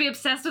 Yeah. We used to be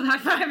obsessed with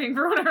high-fiving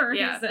for whatever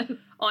reason.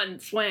 On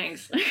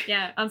swings.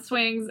 Yeah, on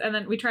swings, and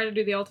then we tried to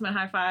do the ultimate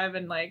high-five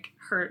and, like,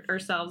 hurt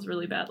ourselves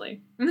really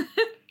badly.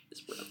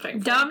 It's real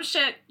painful. Dumb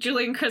shit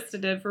Julie and Krista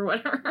did for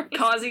whatever reason.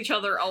 Cause each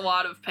other a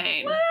lot of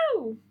pain.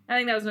 Woo! I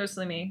think that was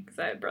mostly me, because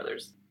I had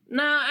brothers.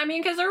 No, I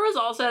mean, because there was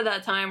also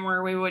that time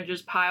where we would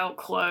just pile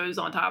clothes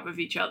on top of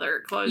each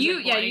other. Clothes and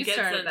You blankets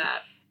started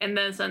that. And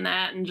this and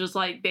that, and just,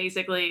 like,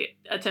 basically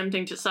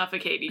attempting to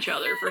suffocate each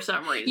other for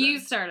some reason. You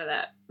started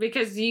that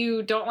because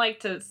you don't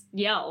like to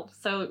yell.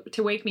 So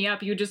to wake me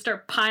up, you just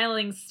start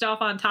piling stuff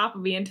on top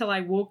of me until I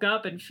woke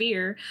up in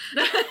fear.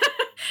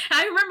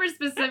 I remember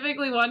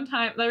specifically one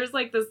time, there was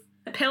like this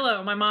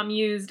pillow my mom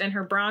used in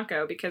her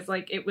Bronco because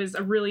like it was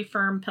a really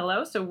firm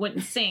pillow so it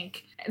wouldn't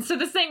sink. And so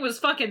this thing was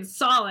fucking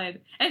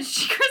solid. And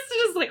Krista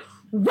just like,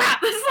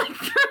 whap, this like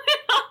threw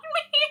it on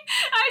me.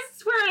 I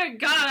swear to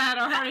God I had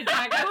a heart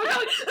attack. I was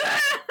like,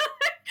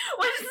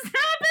 what just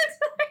happened?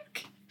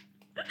 Like,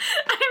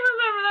 I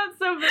remember that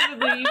so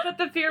vividly. You put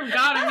the fear of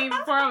God in me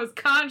before I was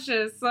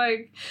conscious.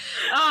 Like,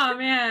 oh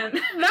man.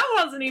 That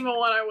wasn't even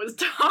what I was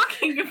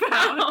talking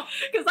about.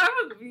 Because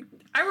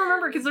I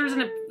remember because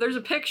there's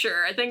a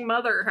picture. I think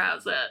Mother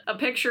has it. A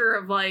picture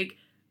of like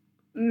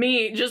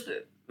me, just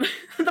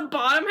the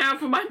bottom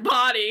half of my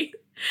body.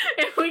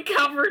 And we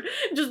covered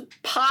just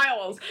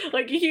piles,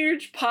 like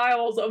huge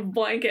piles of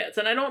blankets.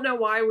 And I don't know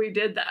why we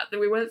did that. That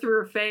we went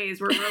through a phase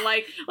where we're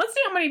like, let's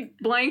see how many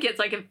blankets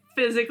I can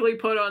physically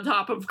put on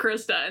top of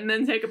Krista and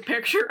then take a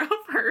picture of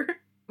her.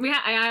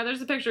 Yeah,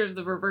 there's a picture of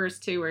the reverse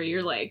too where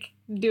you're like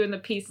doing the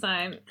peace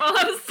sign while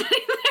I was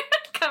sitting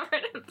there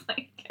covered in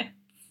blankets.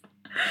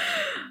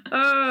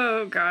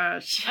 Oh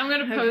gosh. I'm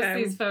gonna post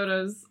these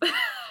photos.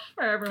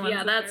 For everyone.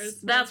 Yeah,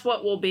 that's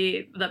what will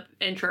be the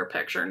intro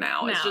picture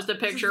now. It's just a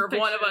picture of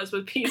one of us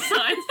with peace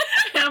signs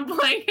and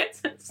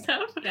blankets and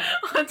stuff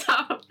on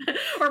top.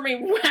 Or me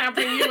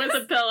whapping you with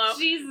a pillow.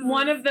 Jesus,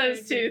 one of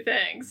those two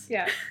things.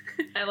 Yeah,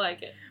 I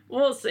like it.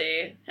 We'll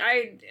see.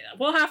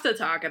 We'll have to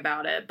talk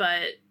about it,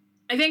 but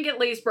I think at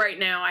least right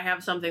now I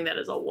have something that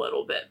is a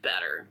little bit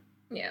better.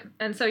 Yeah,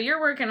 and so you're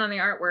working on the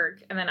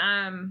artwork, and then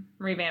I'm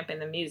revamping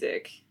the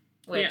music,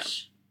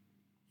 which...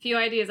 Few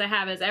ideas I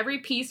have is every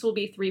piece will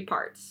be 3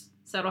 parts.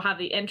 So it'll have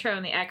the intro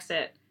and the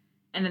exit,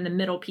 and then the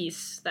middle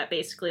piece that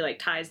basically like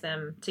ties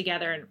them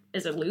together and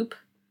is a loop.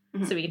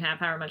 Mm-hmm. So we can have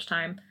however much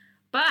time.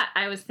 But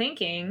I was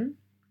thinking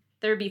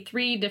there'd be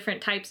 3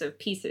 different types of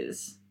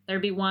pieces.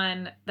 There'd be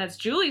one that's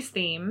Julie's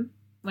theme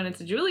when it's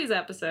a Julie's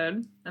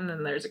episode, and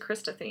then there's a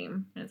Krista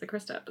theme and it's a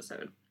Krista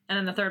episode. And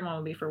then the third one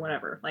will be for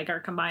whatever, like our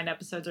combined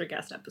episodes or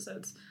guest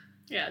episodes.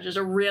 Yeah, just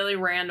a really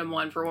random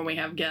one for when we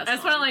have guests. I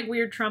just want like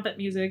weird trumpet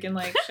music and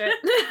like shit.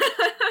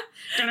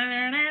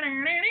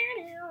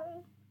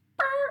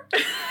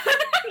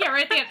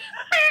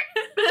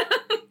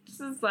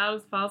 Just as loud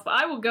as possible.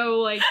 I will go,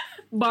 like,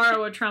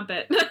 borrow a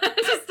trumpet.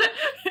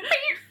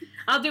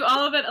 I'll do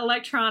all of it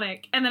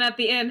electronic, and then at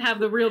the end have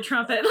the real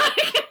trumpet, like,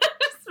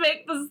 just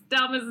make the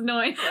dumbest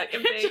noise I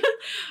can make.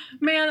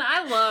 Man,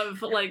 I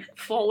love, like,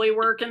 Foley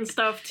work and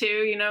stuff, too,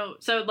 you know?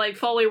 So, like,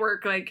 Foley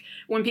work, like,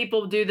 when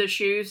people do the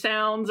shoe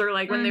sounds, or,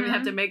 like, when they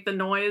have to make the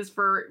noise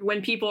for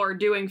when people are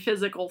doing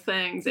physical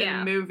things in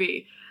a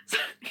movie. So,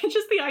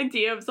 just the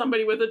idea of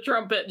somebody with a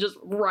trumpet just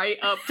right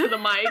up to the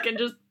mic and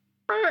just...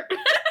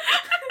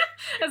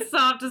 as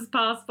soft as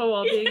possible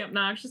while being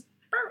obnoxious.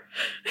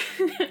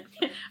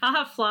 I'll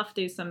have Fluff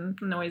do some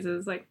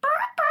noises, like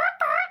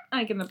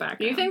in the background.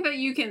 Do you think that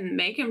you can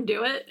make him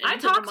do it? I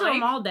talk to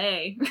him all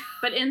day.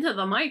 But into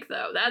the mic,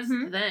 though, that's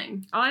the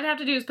thing. All I'd have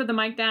to do is put the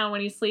mic down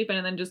when he's sleeping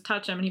and then just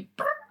touch him and he...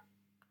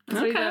 That's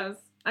what he does.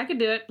 I could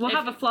do it. We'll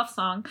have a Fluff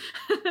song.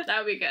 That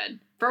would be good.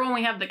 For when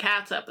we have the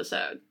Cats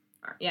episode.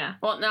 Yeah.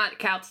 Well, not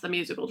Cats the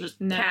musical, just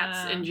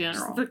cats in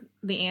general. Just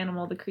the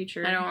animal, the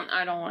creature. I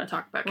don't want to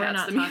talk about We're Cats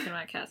not the talking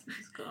about Cats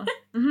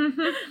the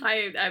musical.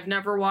 I've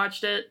never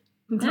watched it.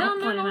 I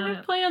don't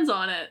have plans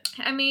on it.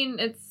 I mean,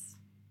 it's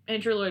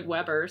Andrew Lloyd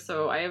Webber,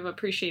 so I have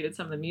appreciated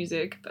some of the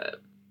music,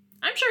 but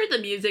I'm sure the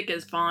music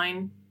is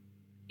fine.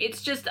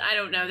 It's just, I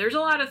don't know. There's a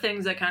lot of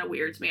things that kind of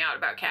weirds me out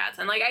about Cats.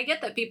 And, like, I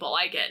get that people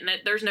like it, and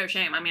there's no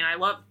shame. I mean, I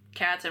love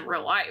cats in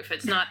real life.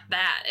 It's not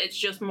that. It's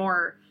just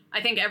more,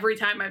 I think every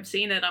time I've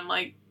seen it, I'm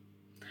like,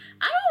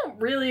 I don't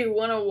really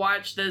want to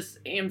watch this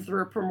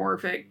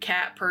anthropomorphic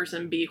cat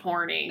person be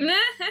horny.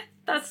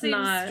 That seems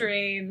not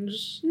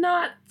strange.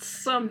 Not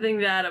something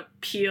that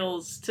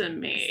appeals to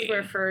me. This is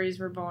where furries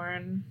were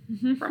born.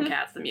 From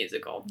Cats the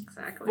musical.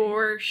 Exactly.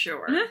 For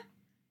sure.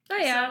 Oh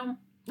yeah. So,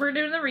 we're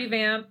doing the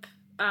revamp.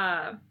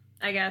 I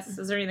guess,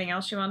 is there anything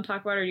else you want to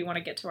talk about, or do you want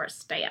to get to our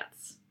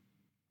stats?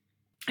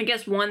 I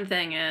guess one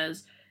thing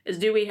is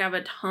do we have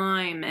a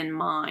time in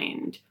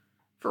mind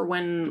for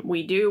when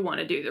we do want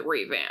to do the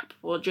revamp?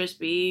 Will it just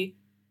be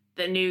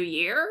the new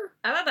year?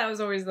 I thought that was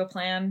always the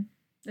plan.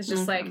 It's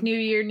just like new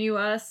year, new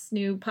us,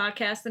 new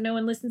podcast that no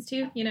one listens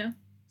to, you know,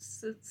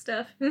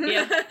 stuff.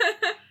 Yeah.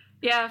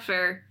 Yeah,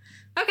 fair.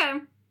 Okay.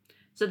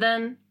 So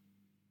then,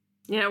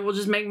 you know, we'll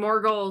just make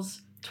more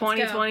goals.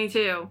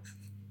 2022.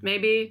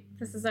 Maybe.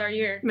 This is our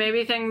year.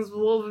 Maybe things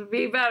will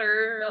be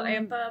better. We'll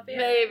amp up, yeah.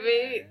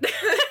 Maybe.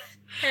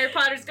 Harry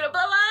Potter's gonna blow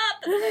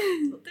up!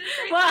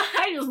 Well,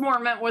 I just more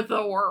meant with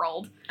the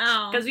world.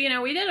 Oh. Because, you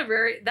know, we did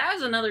that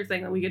was another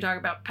thing that we could talk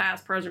about,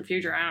 past, present,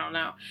 future, I don't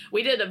know.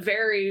 We did a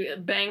very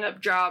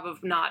bang-up job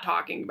of not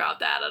talking about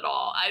that at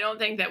all. I don't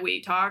think that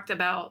we talked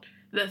about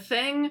the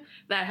thing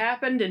that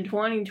happened in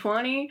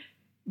 2020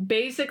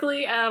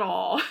 basically at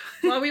all.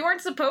 Well, we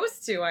weren't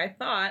supposed to, I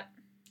thought.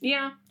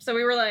 Yeah. So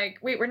we were like,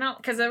 wait, we're not,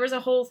 because there was a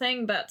whole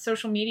thing that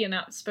social media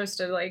not supposed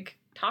to, like,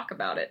 talk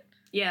about it.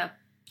 Yeah.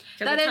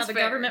 That is how the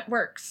government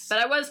works. But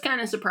I was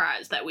kind of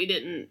surprised that we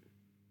didn't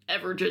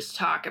ever just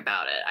talk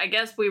about it. I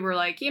guess we were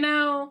like, you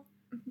know,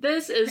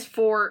 this is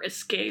for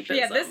escapism.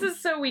 Yeah, this is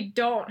so we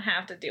don't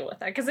have to deal with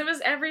that. Because it was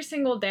every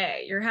single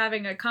day. You're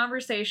having a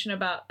conversation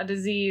about a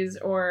disease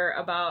or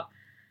about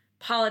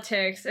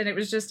politics, and it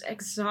was just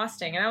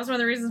exhausting. And that was one of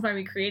the reasons why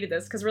we created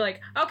this. Because we're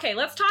like, okay,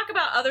 let's talk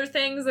about other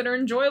things that are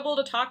enjoyable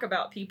to talk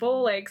about,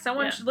 people. Like,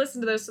 someone should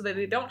listen to this so that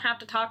they don't have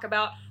to talk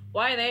about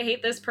why they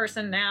hate this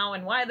person now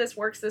and why this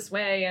works this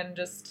way, and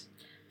just...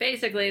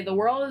 Basically, the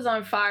world is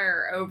on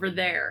fire over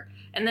there.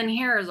 And then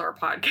here is our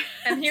podcast.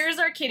 And here's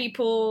our kiddie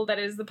pool that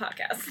is the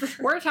podcast.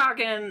 We're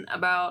talking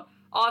about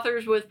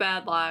authors with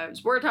bad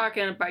lives. We're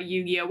talking about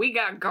Yu-Gi-Oh! We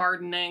got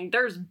gardening.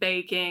 There's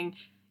baking.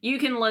 You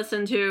can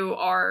listen to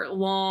our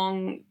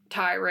long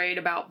tirade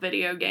about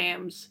video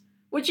games.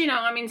 Which, you know,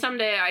 I mean,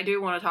 someday I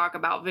do want to talk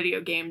about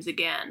video games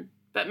again.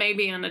 But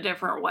maybe in a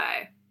different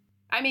way.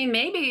 I mean,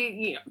 maybe,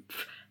 you know...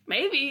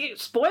 Maybe,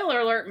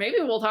 spoiler alert, maybe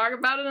we'll talk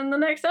about it in the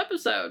next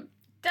episode.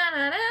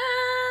 Da-da-da.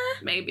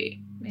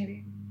 Maybe.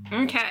 Maybe.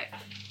 Okay.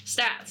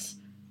 Stats.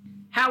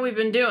 How we've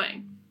been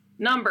doing.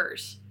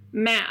 Numbers.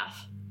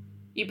 Math.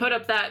 You put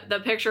up the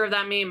picture of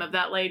that meme of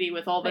that lady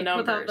with all the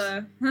numbers.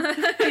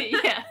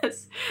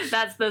 Yes.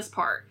 That's this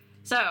part.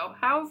 So,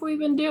 how have we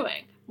been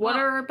doing? What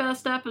are our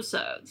best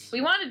episodes? We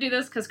wanted to do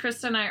this because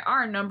Krista and I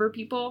are number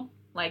people.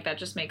 Like, that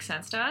just makes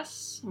sense to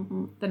us.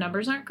 Mm-hmm. The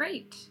numbers aren't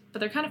great, but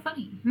they're kind of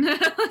funny. No,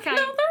 they're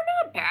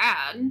not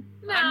bad.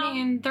 No. I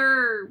mean,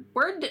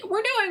 we're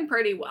doing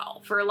pretty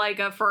well for, like,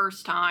 a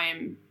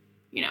first-time,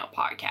 you know,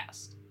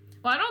 podcast.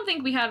 Well, I don't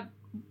think we had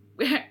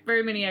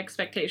very many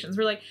expectations.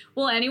 We're like,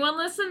 will anyone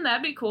listen?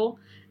 That'd be cool.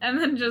 And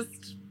then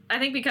just, I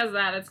think because of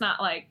that, it's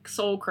not, like,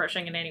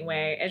 soul-crushing in any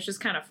way. It's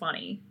just kind of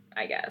funny,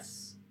 I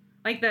guess.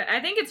 Like, I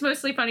think it's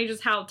mostly funny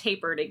just how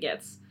tapered it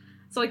gets.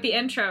 So, like, the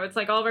intro, it's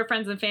like all of our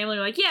friends and family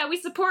are like, yeah, we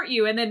support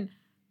you. And then,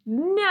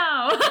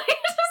 no.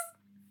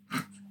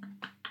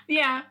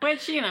 Yeah,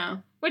 which, you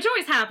know. Which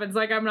always happens.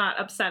 Like, I'm not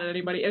upset at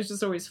anybody. It's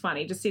just always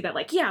funny to see that,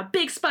 like, yeah,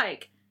 big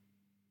spike.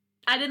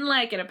 I didn't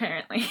like it,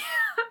 apparently.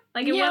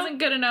 Like, it wasn't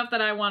good enough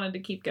that I wanted to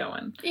keep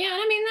going. Yeah,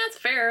 I mean, that's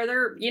fair.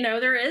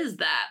 There is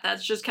that.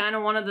 That's just kind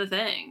of one of the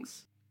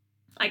things.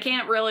 I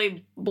can't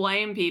really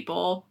blame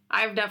people.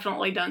 I've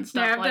definitely done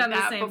stuff Yeah, I've like done the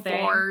that same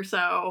before,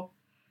 so.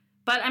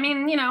 But, I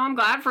mean, you know, I'm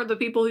glad for the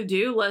people who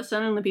do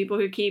listen and the people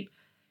who keep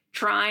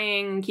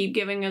trying, keep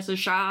giving us a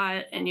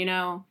shot, and, you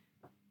know,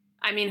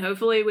 I mean,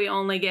 hopefully we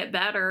only get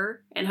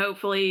better, and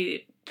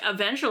hopefully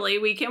eventually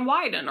we can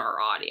widen our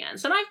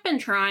audience. And I've been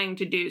trying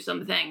to do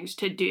some things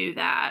to do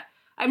that.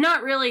 I've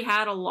not really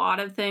had a lot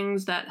of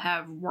things that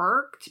have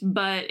worked,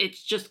 but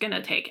it's just going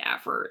to take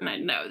effort, and I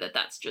know that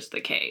that's just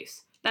the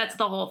case. That's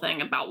the whole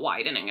thing about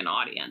widening an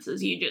audience,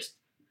 is you just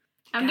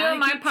I'm doing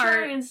my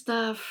part and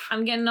stuff.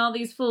 I'm getting all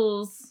these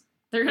fools.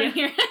 They're gonna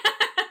hear.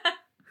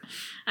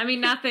 I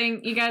mean,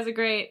 nothing. You guys are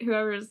great.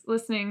 Whoever's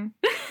listening.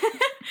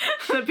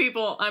 The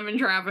people I'm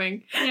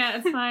entrapping. Yeah,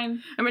 it's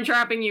fine. I'm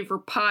entrapping you for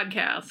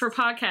podcasts. For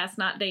podcasts,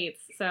 not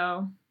dates.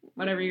 So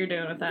whatever you're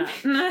doing with that.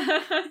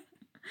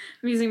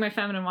 I'm using my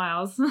feminine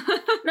wiles. No,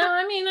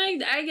 I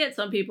mean, I get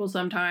some people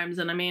sometimes,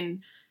 and I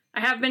mean, I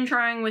have been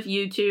trying with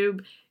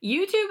YouTube.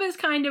 YouTube is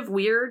kind of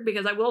weird,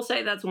 because I will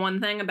say that's one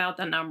thing about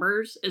the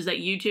numbers, is that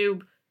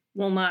YouTube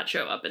will not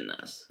show up in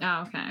this.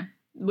 Oh, okay.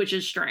 Which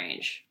is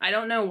strange. I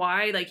don't know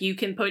why. Like, you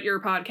can put your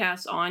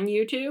podcasts on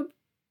YouTube.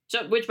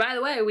 So, which, by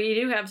the way, we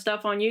do have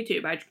stuff on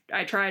YouTube.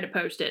 I try to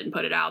post it and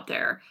put it out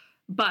there.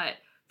 But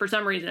for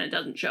some reason, it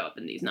doesn't show up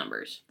in these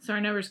numbers. So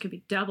our numbers could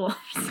be double.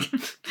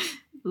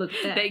 Look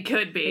at that. They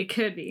could be. It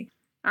could be.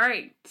 All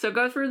right. So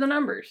go through the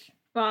numbers.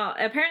 Well,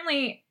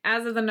 apparently,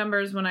 as of the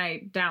numbers when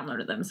I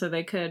downloaded them, so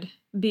they could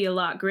be a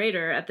lot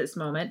greater at this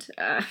moment.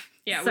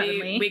 Yeah,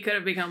 suddenly. we could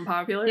have become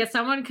popular. Yeah,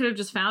 someone could have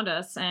just found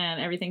us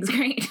and everything's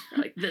great.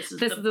 Like, this is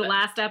the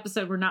last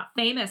episode. We're not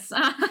famous.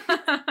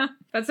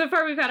 But so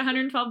far we've had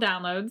 112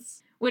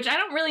 downloads, which I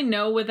don't really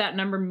know what that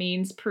number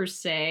means per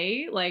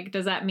se. Like,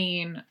 does that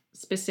mean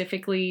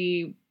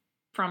specifically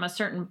from a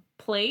certain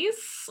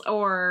place?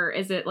 Or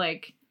is it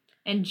like,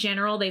 in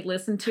general, they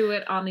listen to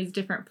it on these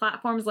different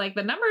platforms? Like,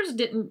 the numbers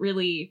didn't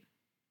really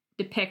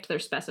depict their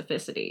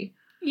specificity.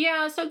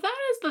 Yeah, so that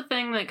is the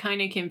thing that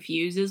kind of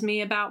confuses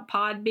me about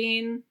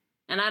Podbean.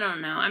 And I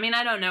don't know. I mean,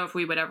 I don't know if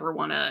we would ever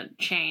want to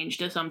change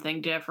to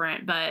something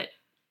different, but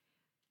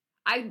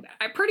I'm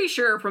pretty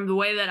sure from the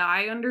way that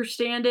I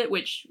understand it,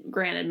 which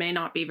granted may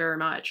not be very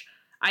much,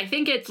 I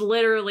think it's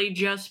literally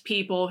just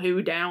people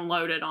who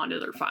download it onto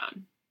their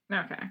phone.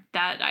 Okay.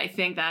 I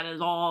think that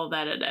is all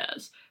that it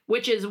is.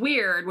 Which is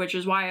weird, which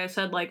is why I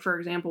said, like, for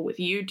example, with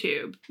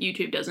YouTube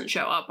doesn't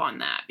show up on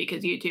that,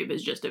 because YouTube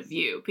is just a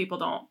view. People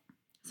don't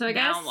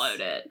download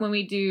it.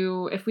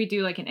 If we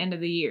do like an end of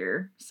the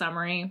year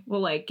summary,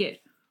 we'll like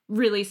get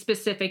really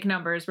specific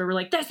numbers where we're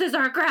like, this is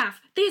our graph.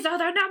 These are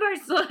the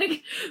numbers.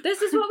 Like,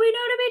 this is what we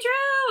know to be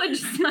true. And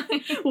just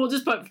like, we'll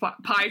just put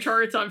pie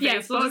charts on Facebook.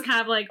 Yes, we'll just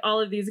have like all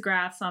of these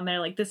graphs on there.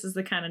 Like, this is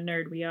the kind of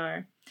nerd we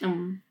are.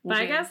 But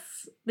I guess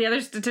the other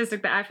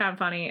statistic that I found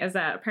funny is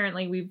that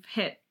apparently we've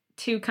hit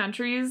 2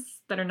 countries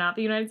that are not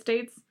the United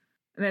States,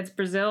 and that's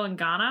Brazil and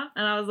Ghana.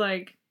 And I was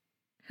like,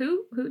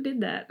 who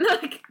did that?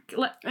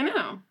 I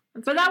know.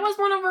 But that was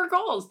one of our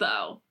goals,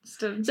 though.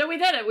 So we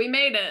did it. We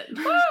made it.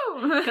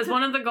 Woo! Because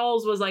one of the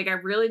goals was, like, I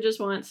really just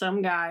want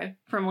some guy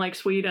from, like,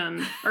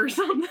 Sweden or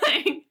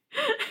something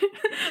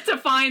to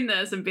find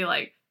this and be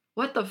like,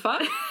 what the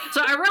fuck?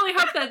 So I really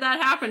hope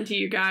that happened to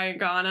you, guy in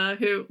Ghana,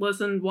 who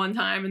listened one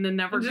time and then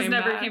never came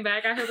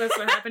back. I hope that's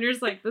what happened. You're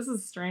just like, this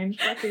is strange.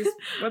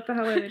 What the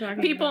hell are they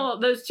talking about?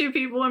 Those 2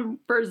 people in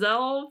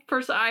Brazil,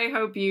 I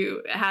hope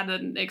you had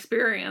an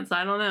experience.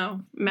 I don't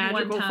know.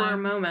 Magical for a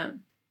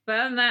moment. But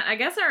other than that, I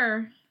guess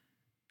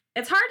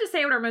it's hard to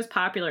say what our most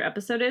popular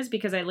episode is,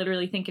 because I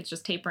literally think it's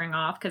just tapering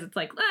off, because it's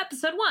like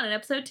episode 1 and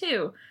episode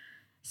 2.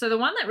 So the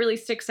one that really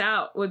sticks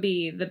out would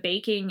be the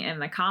baking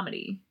and the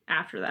comedy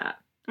after that.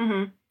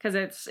 Because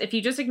it's, if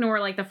you just ignore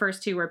like the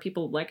first 2 where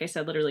people, like I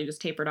said, literally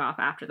just tapered off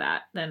after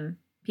that, then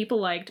people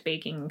liked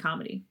baking and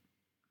comedy.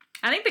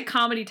 I think the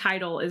comedy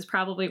title is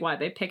probably why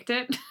they picked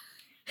it.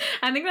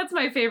 I think that's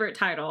my favorite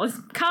title, is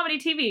comedy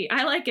TV.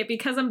 I like it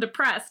because I'm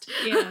depressed.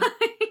 Yeah.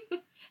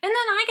 And then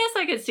I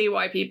guess I could see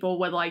why people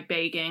would like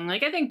baking.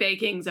 Like, I think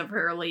baking's a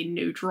fairly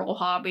neutral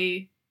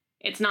hobby.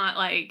 It's not,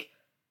 like,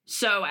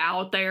 so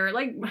out there.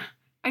 Like,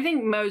 I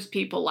think most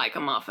people like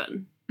a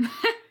muffin.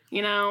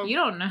 You know? You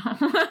don't know.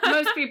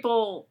 Most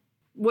people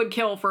would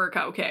kill for a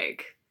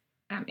cupcake.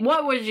 I mean,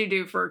 what would you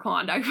do for a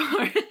Klondike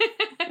bar?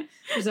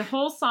 There's a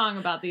whole song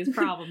about these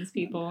problems,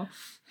 people.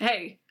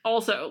 Hey,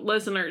 also,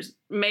 listeners,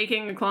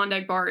 making a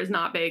Klondike bar is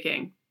not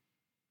baking.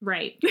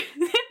 Right.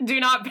 Do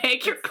not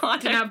bake your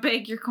Klondike. Do not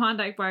bake your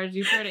Klondike bars.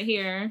 You've heard it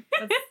here.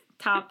 That's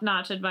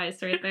top-notch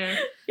advice right there.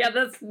 Yeah,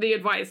 that's the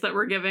advice that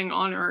we're giving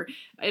on our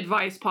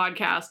advice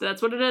podcast.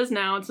 That's what it is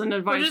now. It's an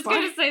advice podcast. We're just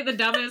going to say the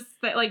dumbest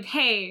that, like,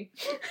 hey,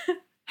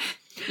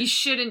 you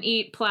shouldn't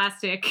eat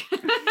plastic.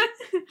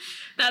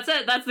 That's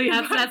it. That's the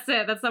advice. That's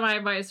it. That's my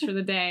advice for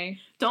the day.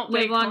 Don't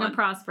live long and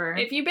prosper.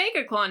 If you bake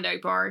a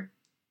Klondike bar,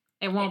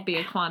 it won't be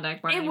a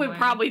Klondike bar anymore. It would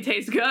probably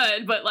taste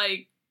good, but,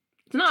 like,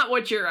 it's not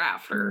what you're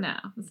after. No,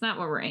 it's not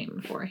what we're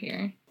aiming for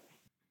here.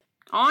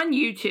 On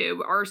YouTube,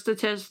 our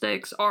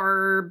statistics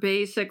are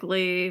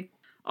basically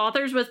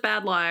Authors with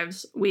Bad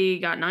Lives, we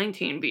got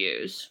 19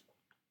 views.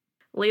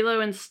 Lilo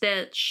and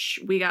Stitch,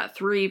 we got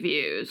 3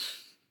 views.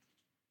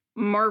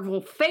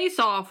 Marvel Face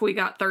Off, we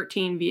got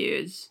 13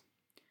 views.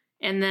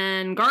 And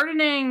then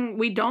Gardening,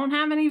 we don't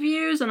have any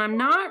views, and I'm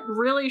not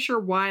really sure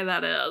why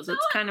that is.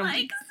 It's kind of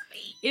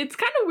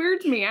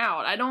weirds me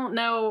out. I don't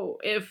know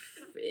if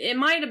it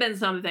might have been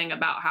something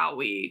about how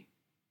we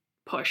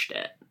pushed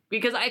it,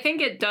 because I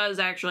think it does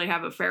actually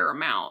have a fair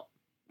amount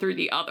through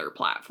the other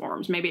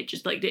platforms. Maybe it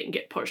just like didn't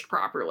get pushed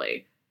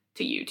properly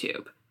to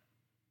YouTube.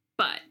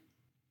 But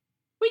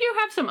we do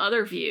have some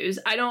other views.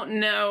 I don't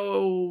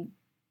know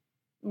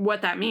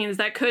what that means.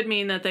 That could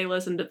mean that they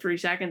listened to 3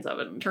 seconds of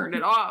it and turned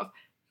it off.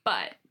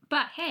 But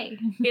hey,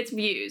 it's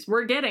views.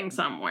 We're getting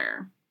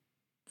somewhere.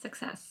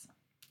 Success.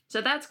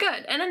 So that's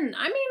good. And then,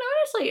 I mean,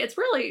 honestly, it's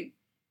really,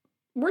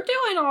 we're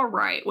doing all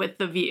right with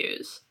the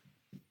views.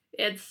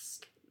 It's,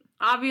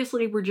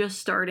 obviously, we're just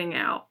starting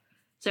out.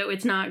 So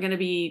it's not going to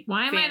be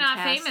Why am fantastic.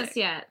 I not famous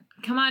yet?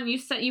 Come on,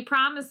 you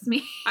promised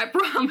me. I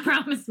You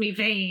promised me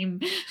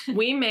fame.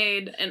 We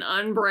made an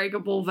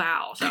unbreakable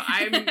vow. So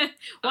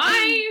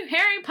Why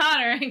Harry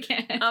Potter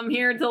again? I'm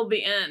here till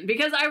the end.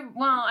 Because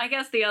I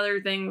guess the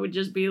other thing would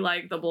just be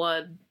like the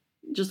blood,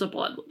 just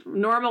a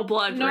normal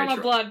blood ritual.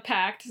 Blood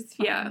pact. It's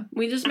fine. Yeah,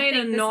 we just made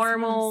a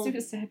normal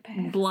suicide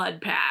pact.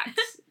 blood pact.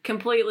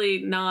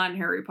 Completely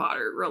non-Harry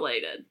Potter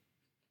related.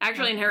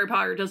 Actually, in Harry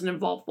Potter, it doesn't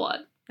involve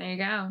blood. There you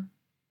go.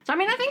 So, I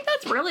mean, I think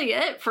that's really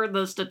it for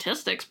the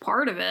statistics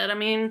part of it. I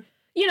mean,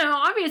 you know,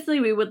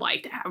 obviously we would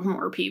like to have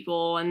more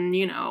people and,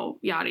 you know,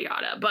 yada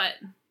yada, but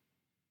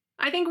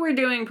I think we're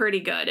doing pretty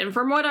good. And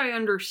from what I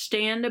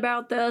understand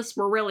about this,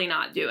 we're really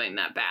not doing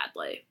that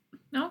badly.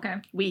 Okay.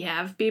 We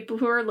have people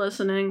who are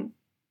listening.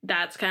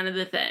 That's kind of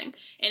the thing.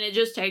 And it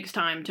just takes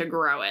time to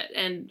grow it.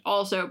 And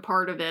also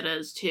part of it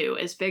is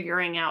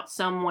figuring out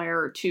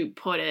somewhere to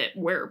put it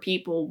where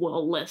people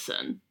will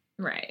listen.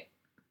 Right.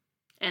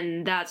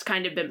 And that's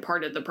kind of been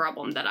part of the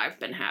problem that I've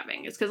been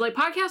having. It's because, like,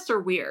 podcasts are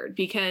weird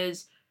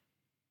because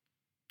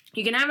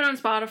you can have it on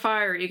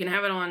Spotify or you can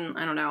have it on,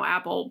 I don't know,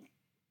 Apple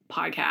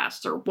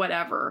Podcasts or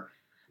whatever.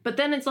 But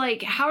then it's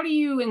like, how do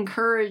you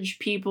encourage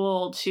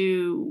people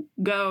to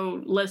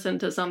go listen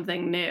to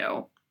something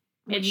new?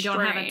 When you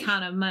don't have a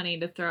ton of money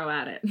to throw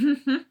at it.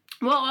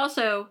 Well,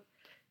 also,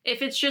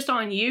 if it's just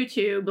on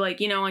YouTube, like,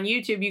 you know, on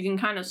YouTube you can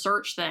kind of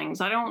search things.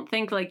 I don't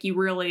think, like, you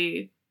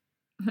really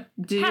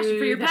do Passion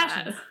for your that.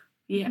 passion.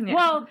 Yeah.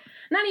 Well,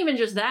 not even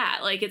just that.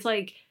 Like, it's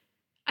like,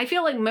 I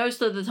feel like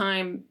most of the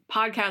time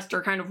podcasts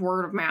are kind of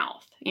word of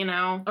mouth, you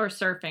know? Or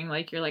surfing.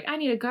 Like, you're like, I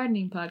need a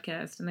gardening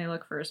podcast. And they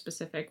look for a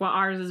specific. Well,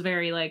 ours is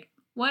very like,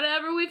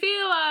 whatever we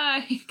feel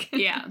like.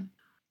 Yeah.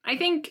 I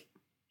think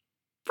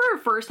for our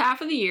first half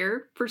of the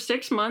year, for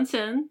 6 months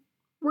in,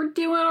 we're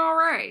doing all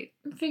right.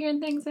 We're figuring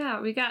things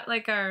out. We've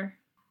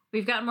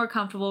gotten more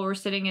comfortable. We're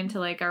sitting into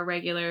like our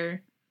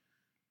regular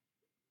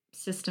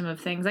system of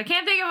things. I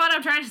can't think of what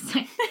I'm trying to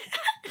say.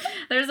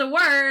 There's a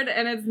word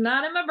and it's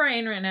not in my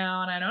brain right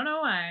now and I don't know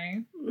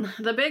why.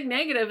 The big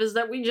negative is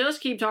that we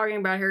just keep talking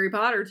about Harry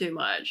Potter too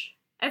much.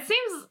 It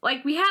seems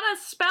like we had a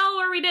spell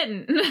where we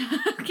didn't.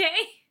 Okay?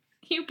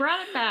 You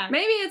brought it back.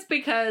 Maybe it's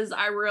because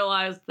I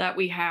realized that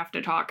we have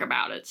to talk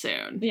about it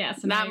soon.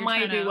 Yes. That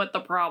might be what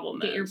the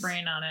problem is. Get your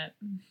brain on it.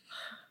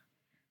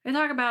 We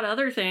talk about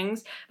other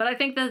things, but I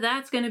think that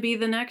that's going to be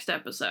the next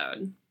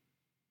episode.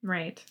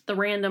 Right. The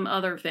random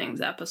other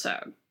things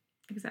episode.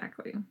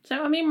 Exactly.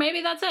 So, I mean,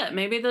 maybe that's it.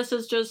 Maybe this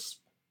is just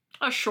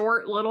a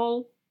short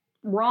little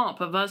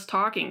romp of us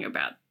talking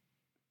about,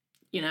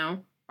 you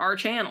know, our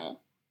channel,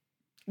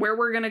 where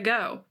we're going to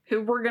go,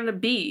 who we're going to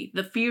be,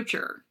 the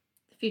future.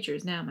 The future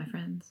is now, my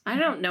friends. I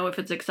don't know if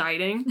it's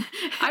exciting.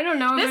 I don't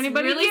know if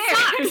anybody really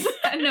cares.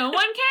 Sucks. No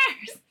one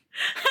cares.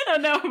 I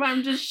don't know if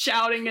I'm just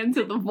shouting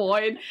into the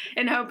void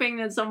and hoping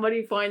that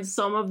somebody finds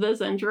some of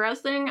this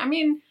interesting. I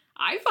mean,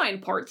 I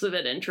find parts of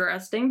it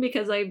interesting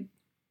because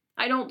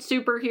I don't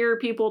super hear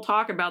people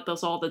talk about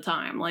this all the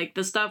time. Like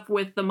the stuff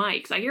with the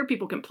mics. I hear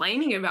people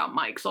complaining about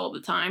mics all the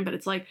time, but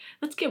it's like,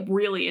 let's get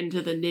really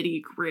into the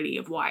nitty gritty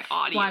of why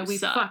audio Why we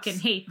sucks. fucking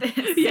hate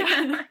this.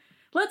 Yeah.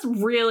 Let's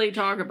really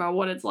talk about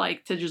what it's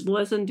like to just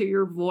listen to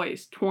your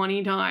voice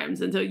 20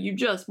 times until you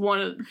just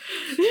want to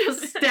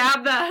just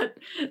stab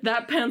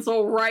that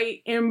pencil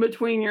right in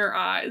between your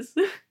eyes.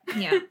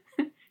 Yeah.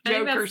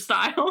 Joker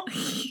style.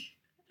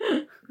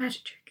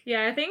 Magic trick.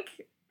 Yeah, I think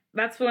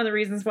that's one of the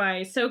reasons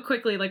why so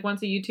quickly, like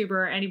once a YouTuber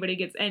or anybody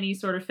gets any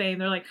sort of fame,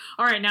 they're like,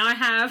 all right, now I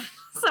have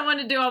someone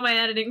to do all my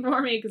editing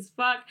for me because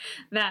fuck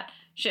that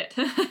shit.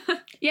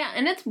 Yeah,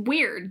 and it's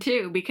weird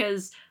too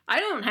because I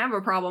don't have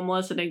a problem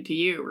listening to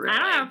you, really. I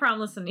don't have a problem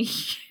listening to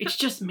you. It's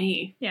just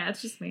me. Yeah,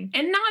 it's just me.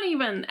 And not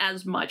even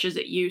as much as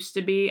it used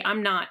to be.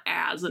 I'm not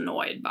as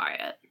annoyed by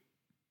it.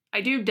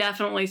 I do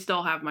definitely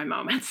still have my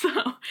moments,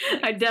 though.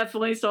 I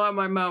definitely still have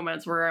my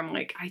moments where I'm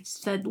like, I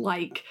said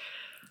like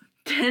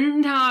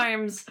 10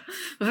 times.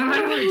 Why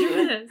do I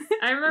do this?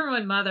 I remember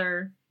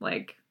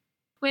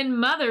when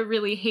Mother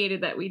really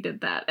hated that we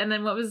did that. And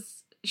then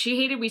she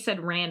hated we said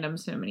random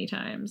so many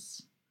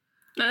times.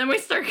 And then we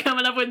start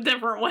coming up with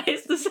different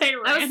ways to say I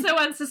was random. so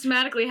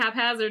unsystematically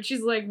haphazard.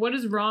 She's like, what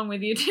is wrong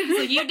with you? She's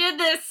like, you did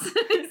this.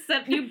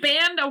 Except you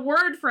banned a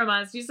word from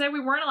us. You said we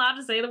weren't allowed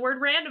to say the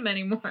word random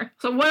anymore.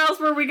 So what else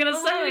were we going to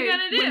What were we say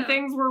gonna do? when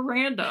things were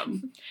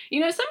random? You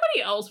know,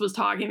 somebody else was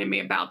talking to me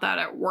about that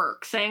at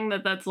work, saying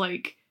that that's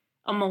like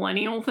a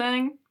millennial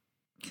thing.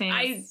 Saying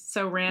it's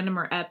so random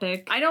or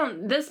epic.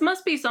 This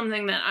must be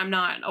something that I'm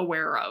not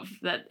aware of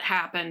that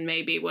happened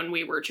maybe when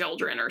we were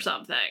children or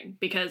something.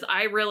 Because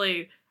I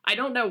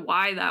don't know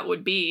why that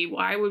would be.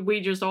 Why would we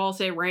just all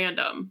say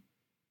random?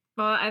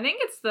 Well, I think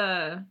it's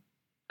the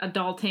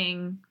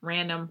adulting,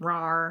 random,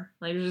 rar.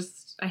 Like, there's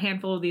just a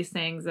handful of these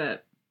things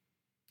that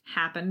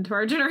happened to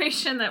our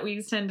generation that we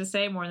tend to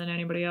say more than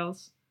anybody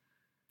else.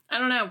 I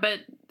don't know, but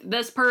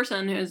this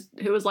person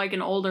who was like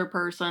an older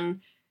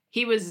person,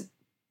 he was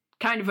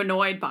kind of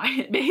annoyed by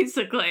it,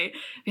 basically.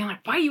 Being like,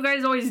 why do you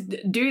guys always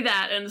do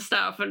that and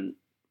stuff? And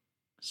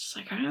it's just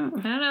like, I don't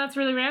know. That's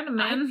really random,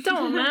 man. I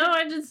don't know.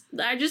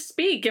 I just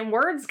speak and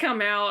words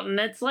come out and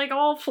it's like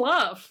all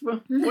fluff.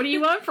 What do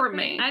you want from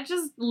me? I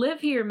just live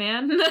here,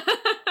 man.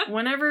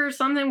 Whenever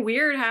something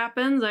weird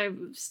happens, I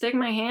stick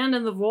my hand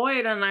in the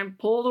void and I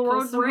pull the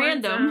word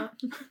random.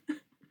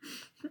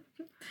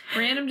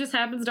 Random just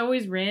happens to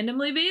always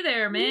randomly be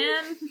there,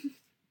 man.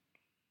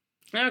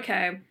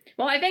 Okay.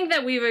 Well, I think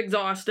that we've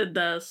exhausted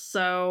this,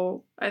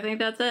 so I think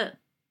that's it.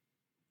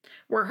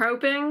 We're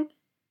hoping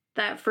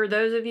that for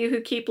those of you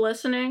who keep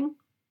listening,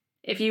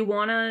 if you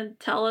want to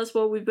tell us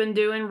what we've been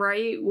doing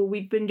right, what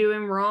we've been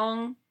doing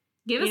wrong,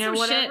 give us some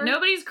whatever. shit.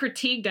 Nobody's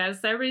critiqued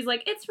us. Everybody's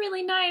like, it's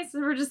really nice.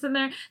 And we're just in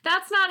there.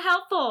 That's not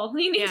helpful.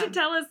 You need to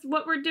tell us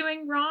what we're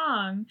doing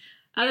wrong.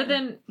 Other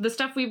than the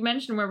stuff we've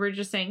mentioned where we're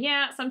just saying,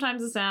 yeah,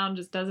 sometimes the sound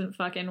just doesn't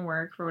fucking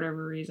work for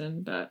whatever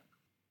reason. But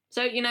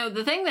so,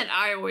 the thing that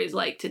I always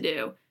like to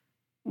do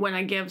when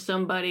I give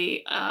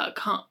somebody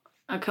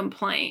a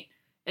complaint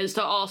is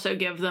to also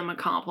give them a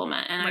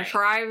compliment. And I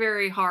try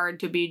very hard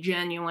to be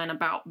genuine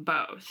about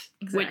both.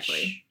 Exactly.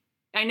 Which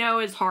I know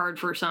is hard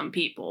for some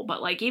people.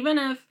 But, like, even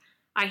if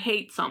I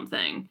hate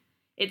something,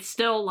 it's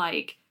still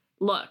like,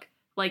 look,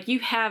 like, you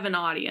have an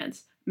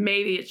audience.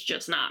 Maybe it's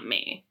just not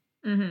me.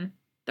 Mm-hmm.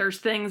 There's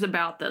things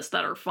about this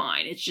that are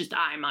fine. It's just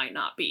I might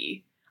not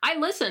be. I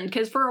listened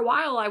because for a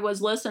while I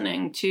was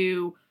listening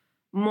to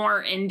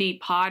more indie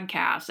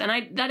podcasts,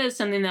 and that is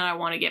something that I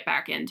want to get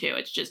back into.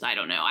 It's just, I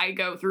don't know, I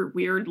go through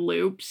weird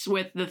loops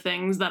with the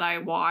things that I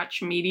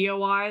watch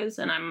media-wise,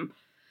 and I'm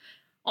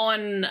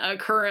on a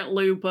current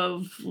loop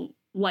of,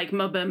 like,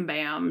 Mabim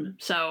Bam.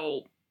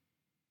 So,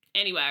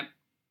 anyway,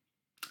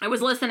 I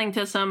was listening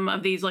to some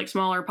of these, like,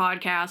 smaller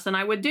podcasts, and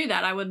I would do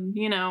that. I would,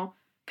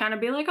 kind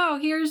of be like, oh,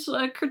 here's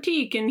a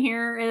critique, and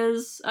here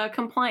is a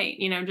complaint,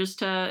 just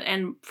to,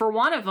 and for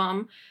one of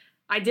them,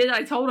 I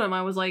told him,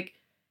 I was like,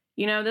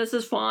 this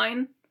is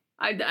fine.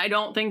 I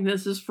don't think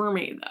this is for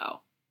me,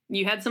 though.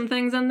 You had some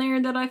things in there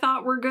that I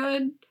thought were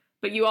good,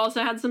 but you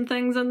also had some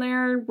things in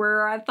there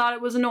where I thought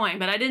it was annoying,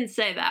 but I didn't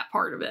say that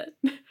part of it.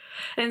 I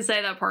didn't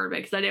say that part of it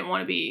because I didn't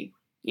want to be,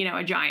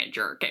 a giant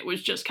jerk. It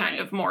was just kind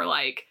of more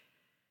like,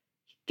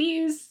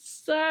 I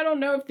don't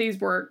know if these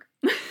work.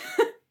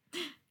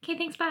 Okay,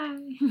 thanks, bye.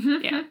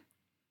 Yeah.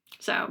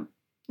 So.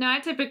 No, I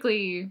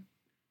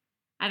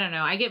don't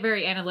know. I get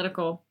very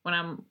analytical when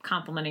I'm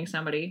complimenting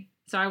somebody.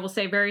 So I will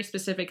say very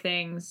specific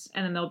things,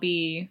 and then there'll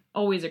be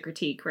always a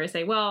critique where I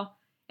say, well,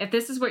 if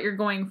this is what you're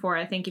going for,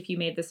 I think if you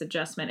made this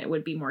adjustment, it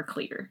would be more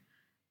clear.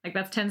 Like,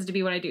 that tends to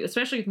be what I do,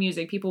 especially with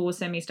music. People will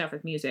send me stuff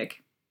with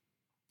music.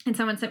 And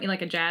someone sent me,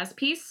 like, a jazz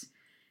piece,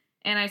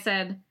 and I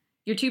said,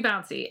 you're too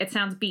bouncy. It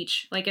sounds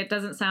beach. Like, it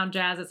doesn't sound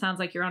jazz. It sounds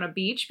like you're on a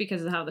beach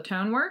because of how the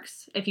tone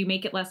works. If you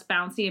make it less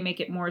bouncy and make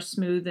it more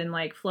smooth and,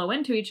 like, flow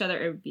into each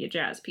other, it would be a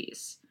jazz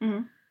piece.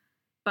 Mm-hmm.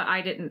 But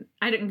I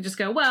didn't just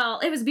go, well,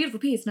 it was a beautiful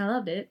piece and I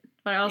loved it.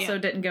 But I also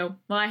didn't go,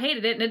 well, I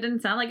hated it and it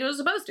didn't sound like it was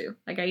supposed to.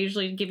 Like, I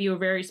usually give you a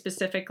very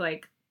specific,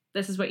 like,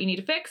 this is what you need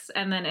to fix.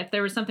 And then if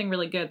there was something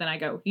really good, then I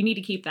go, you need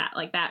to keep that.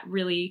 Like, that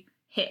really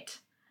hit.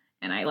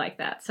 And I like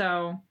that.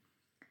 So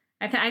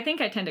I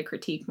think I tend to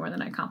critique more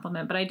than I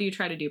compliment, but I do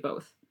try to do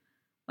both,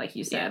 like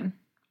you said.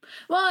 Yeah.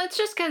 Well, it's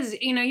just because,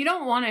 you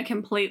don't want to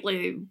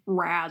completely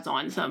razz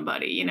on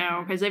somebody,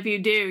 because if you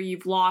do,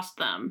 you've lost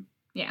them.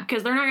 Yeah.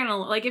 Because they're not going to,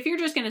 like, if you're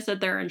just going to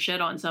sit there and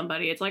shit on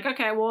somebody, it's like,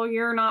 okay, well,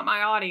 you're not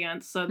my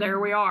audience, so there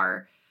we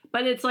are.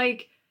 But it's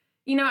like,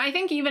 I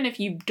think even if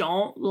you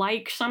don't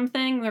like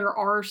something, there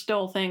are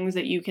still things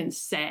that you can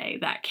say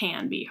that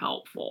can be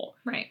helpful.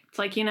 Right. It's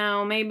like,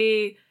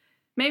 maybe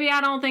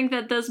I don't think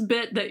that this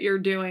bit that you're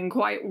doing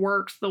quite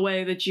works the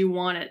way that you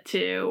want it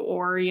to.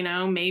 Or,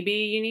 maybe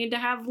you need to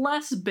have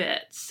less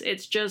bits.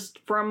 It's just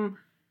from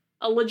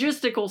a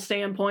logistical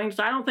standpoint,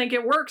 so I don't think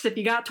it works if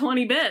you got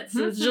 20 bits.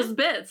 It's just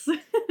bits.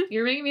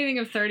 You're making me think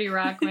of 30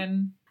 Rock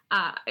when,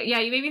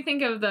 you made me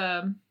think of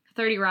the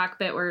 30 Rock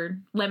bit where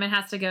Lemon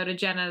has to go to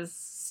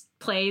Jenna's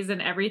plays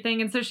and everything.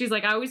 And so she's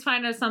like, I always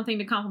find us something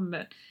to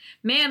compliment.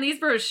 Man, these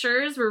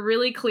brochures were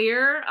really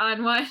clear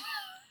on what...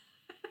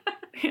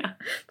 Yeah.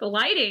 The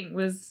lighting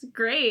was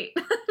great.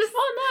 Well,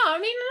 Well, no, I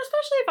mean,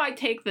 especially if I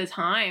take the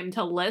time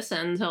to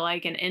listen to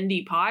like an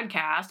indie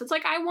podcast, it's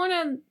like I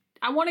want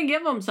to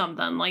give them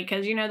something, like,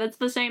 because that's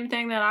the same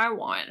thing that I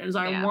want, is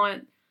I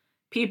want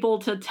people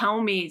to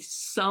tell me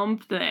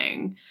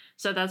something.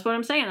 So that's what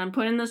I'm saying. I'm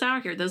putting this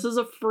out here. This is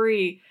a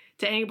free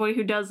to anybody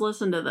who does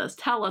listen to this.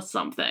 Tell us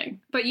something.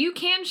 But you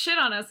can shit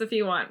on us if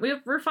you want.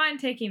 We're fine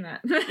taking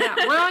that. Yeah,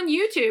 we're on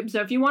YouTube,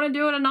 so if you want to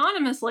do it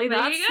anonymously, there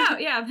that's, you go.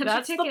 Yeah,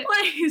 that's the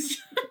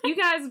place. You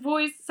guys'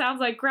 voice sounds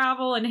like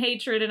gravel and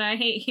hatred, and I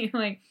hate you.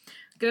 Like,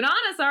 good on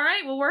us. All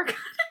right, we'll work on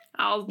it.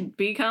 I'll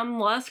become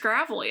less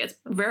gravelly. It's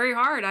very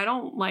hard. I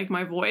don't like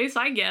my voice.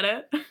 I get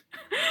it.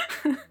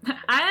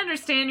 I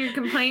understand your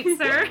complaint,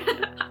 sir.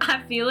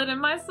 I feel it in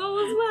my soul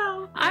as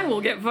well. I will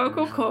get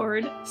vocal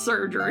cord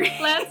surgery.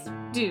 Let's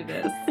do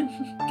this.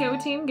 Go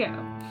team, go.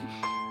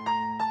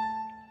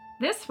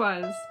 This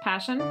was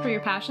Passion for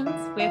Your Passions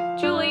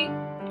with Julie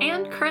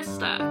and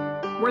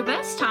Krista, where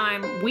this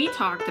time we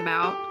talked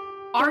about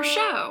our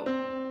show.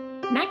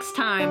 Next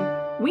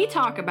time, we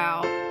talk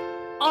about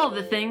all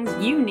the things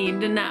you need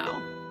to know.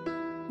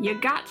 You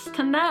gots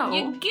to know.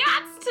 You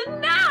gots to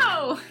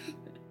know!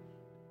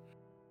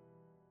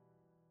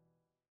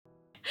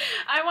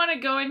 I want to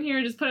go in here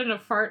and just put in a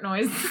fart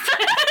noise.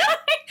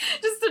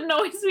 Just a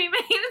noise we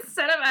made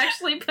instead of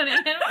actually putting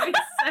in what we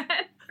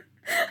said.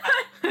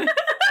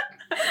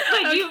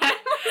 Like okay. you,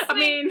 I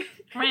mean,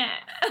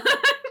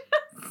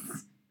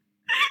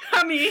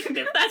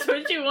 if that's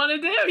what you want to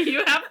do,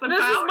 you have the this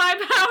power. This is my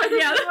power.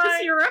 Yeah, this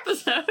is your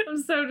episode.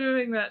 I'm so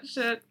doing that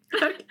shit.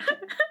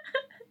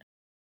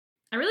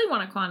 I really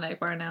want a Klondike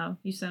bar now,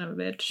 you son of a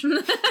bitch.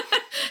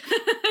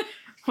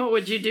 What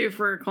would you do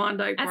for a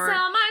Klondike bar? I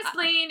sell my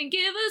spleen and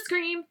give a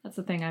scream. That's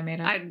the thing I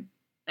made up.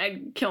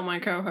 I'd kill my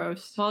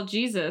co-host. Well,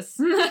 Jesus.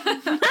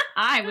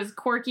 I was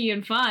quirky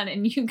and fun,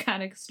 and you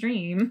got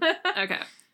extreme. Okay.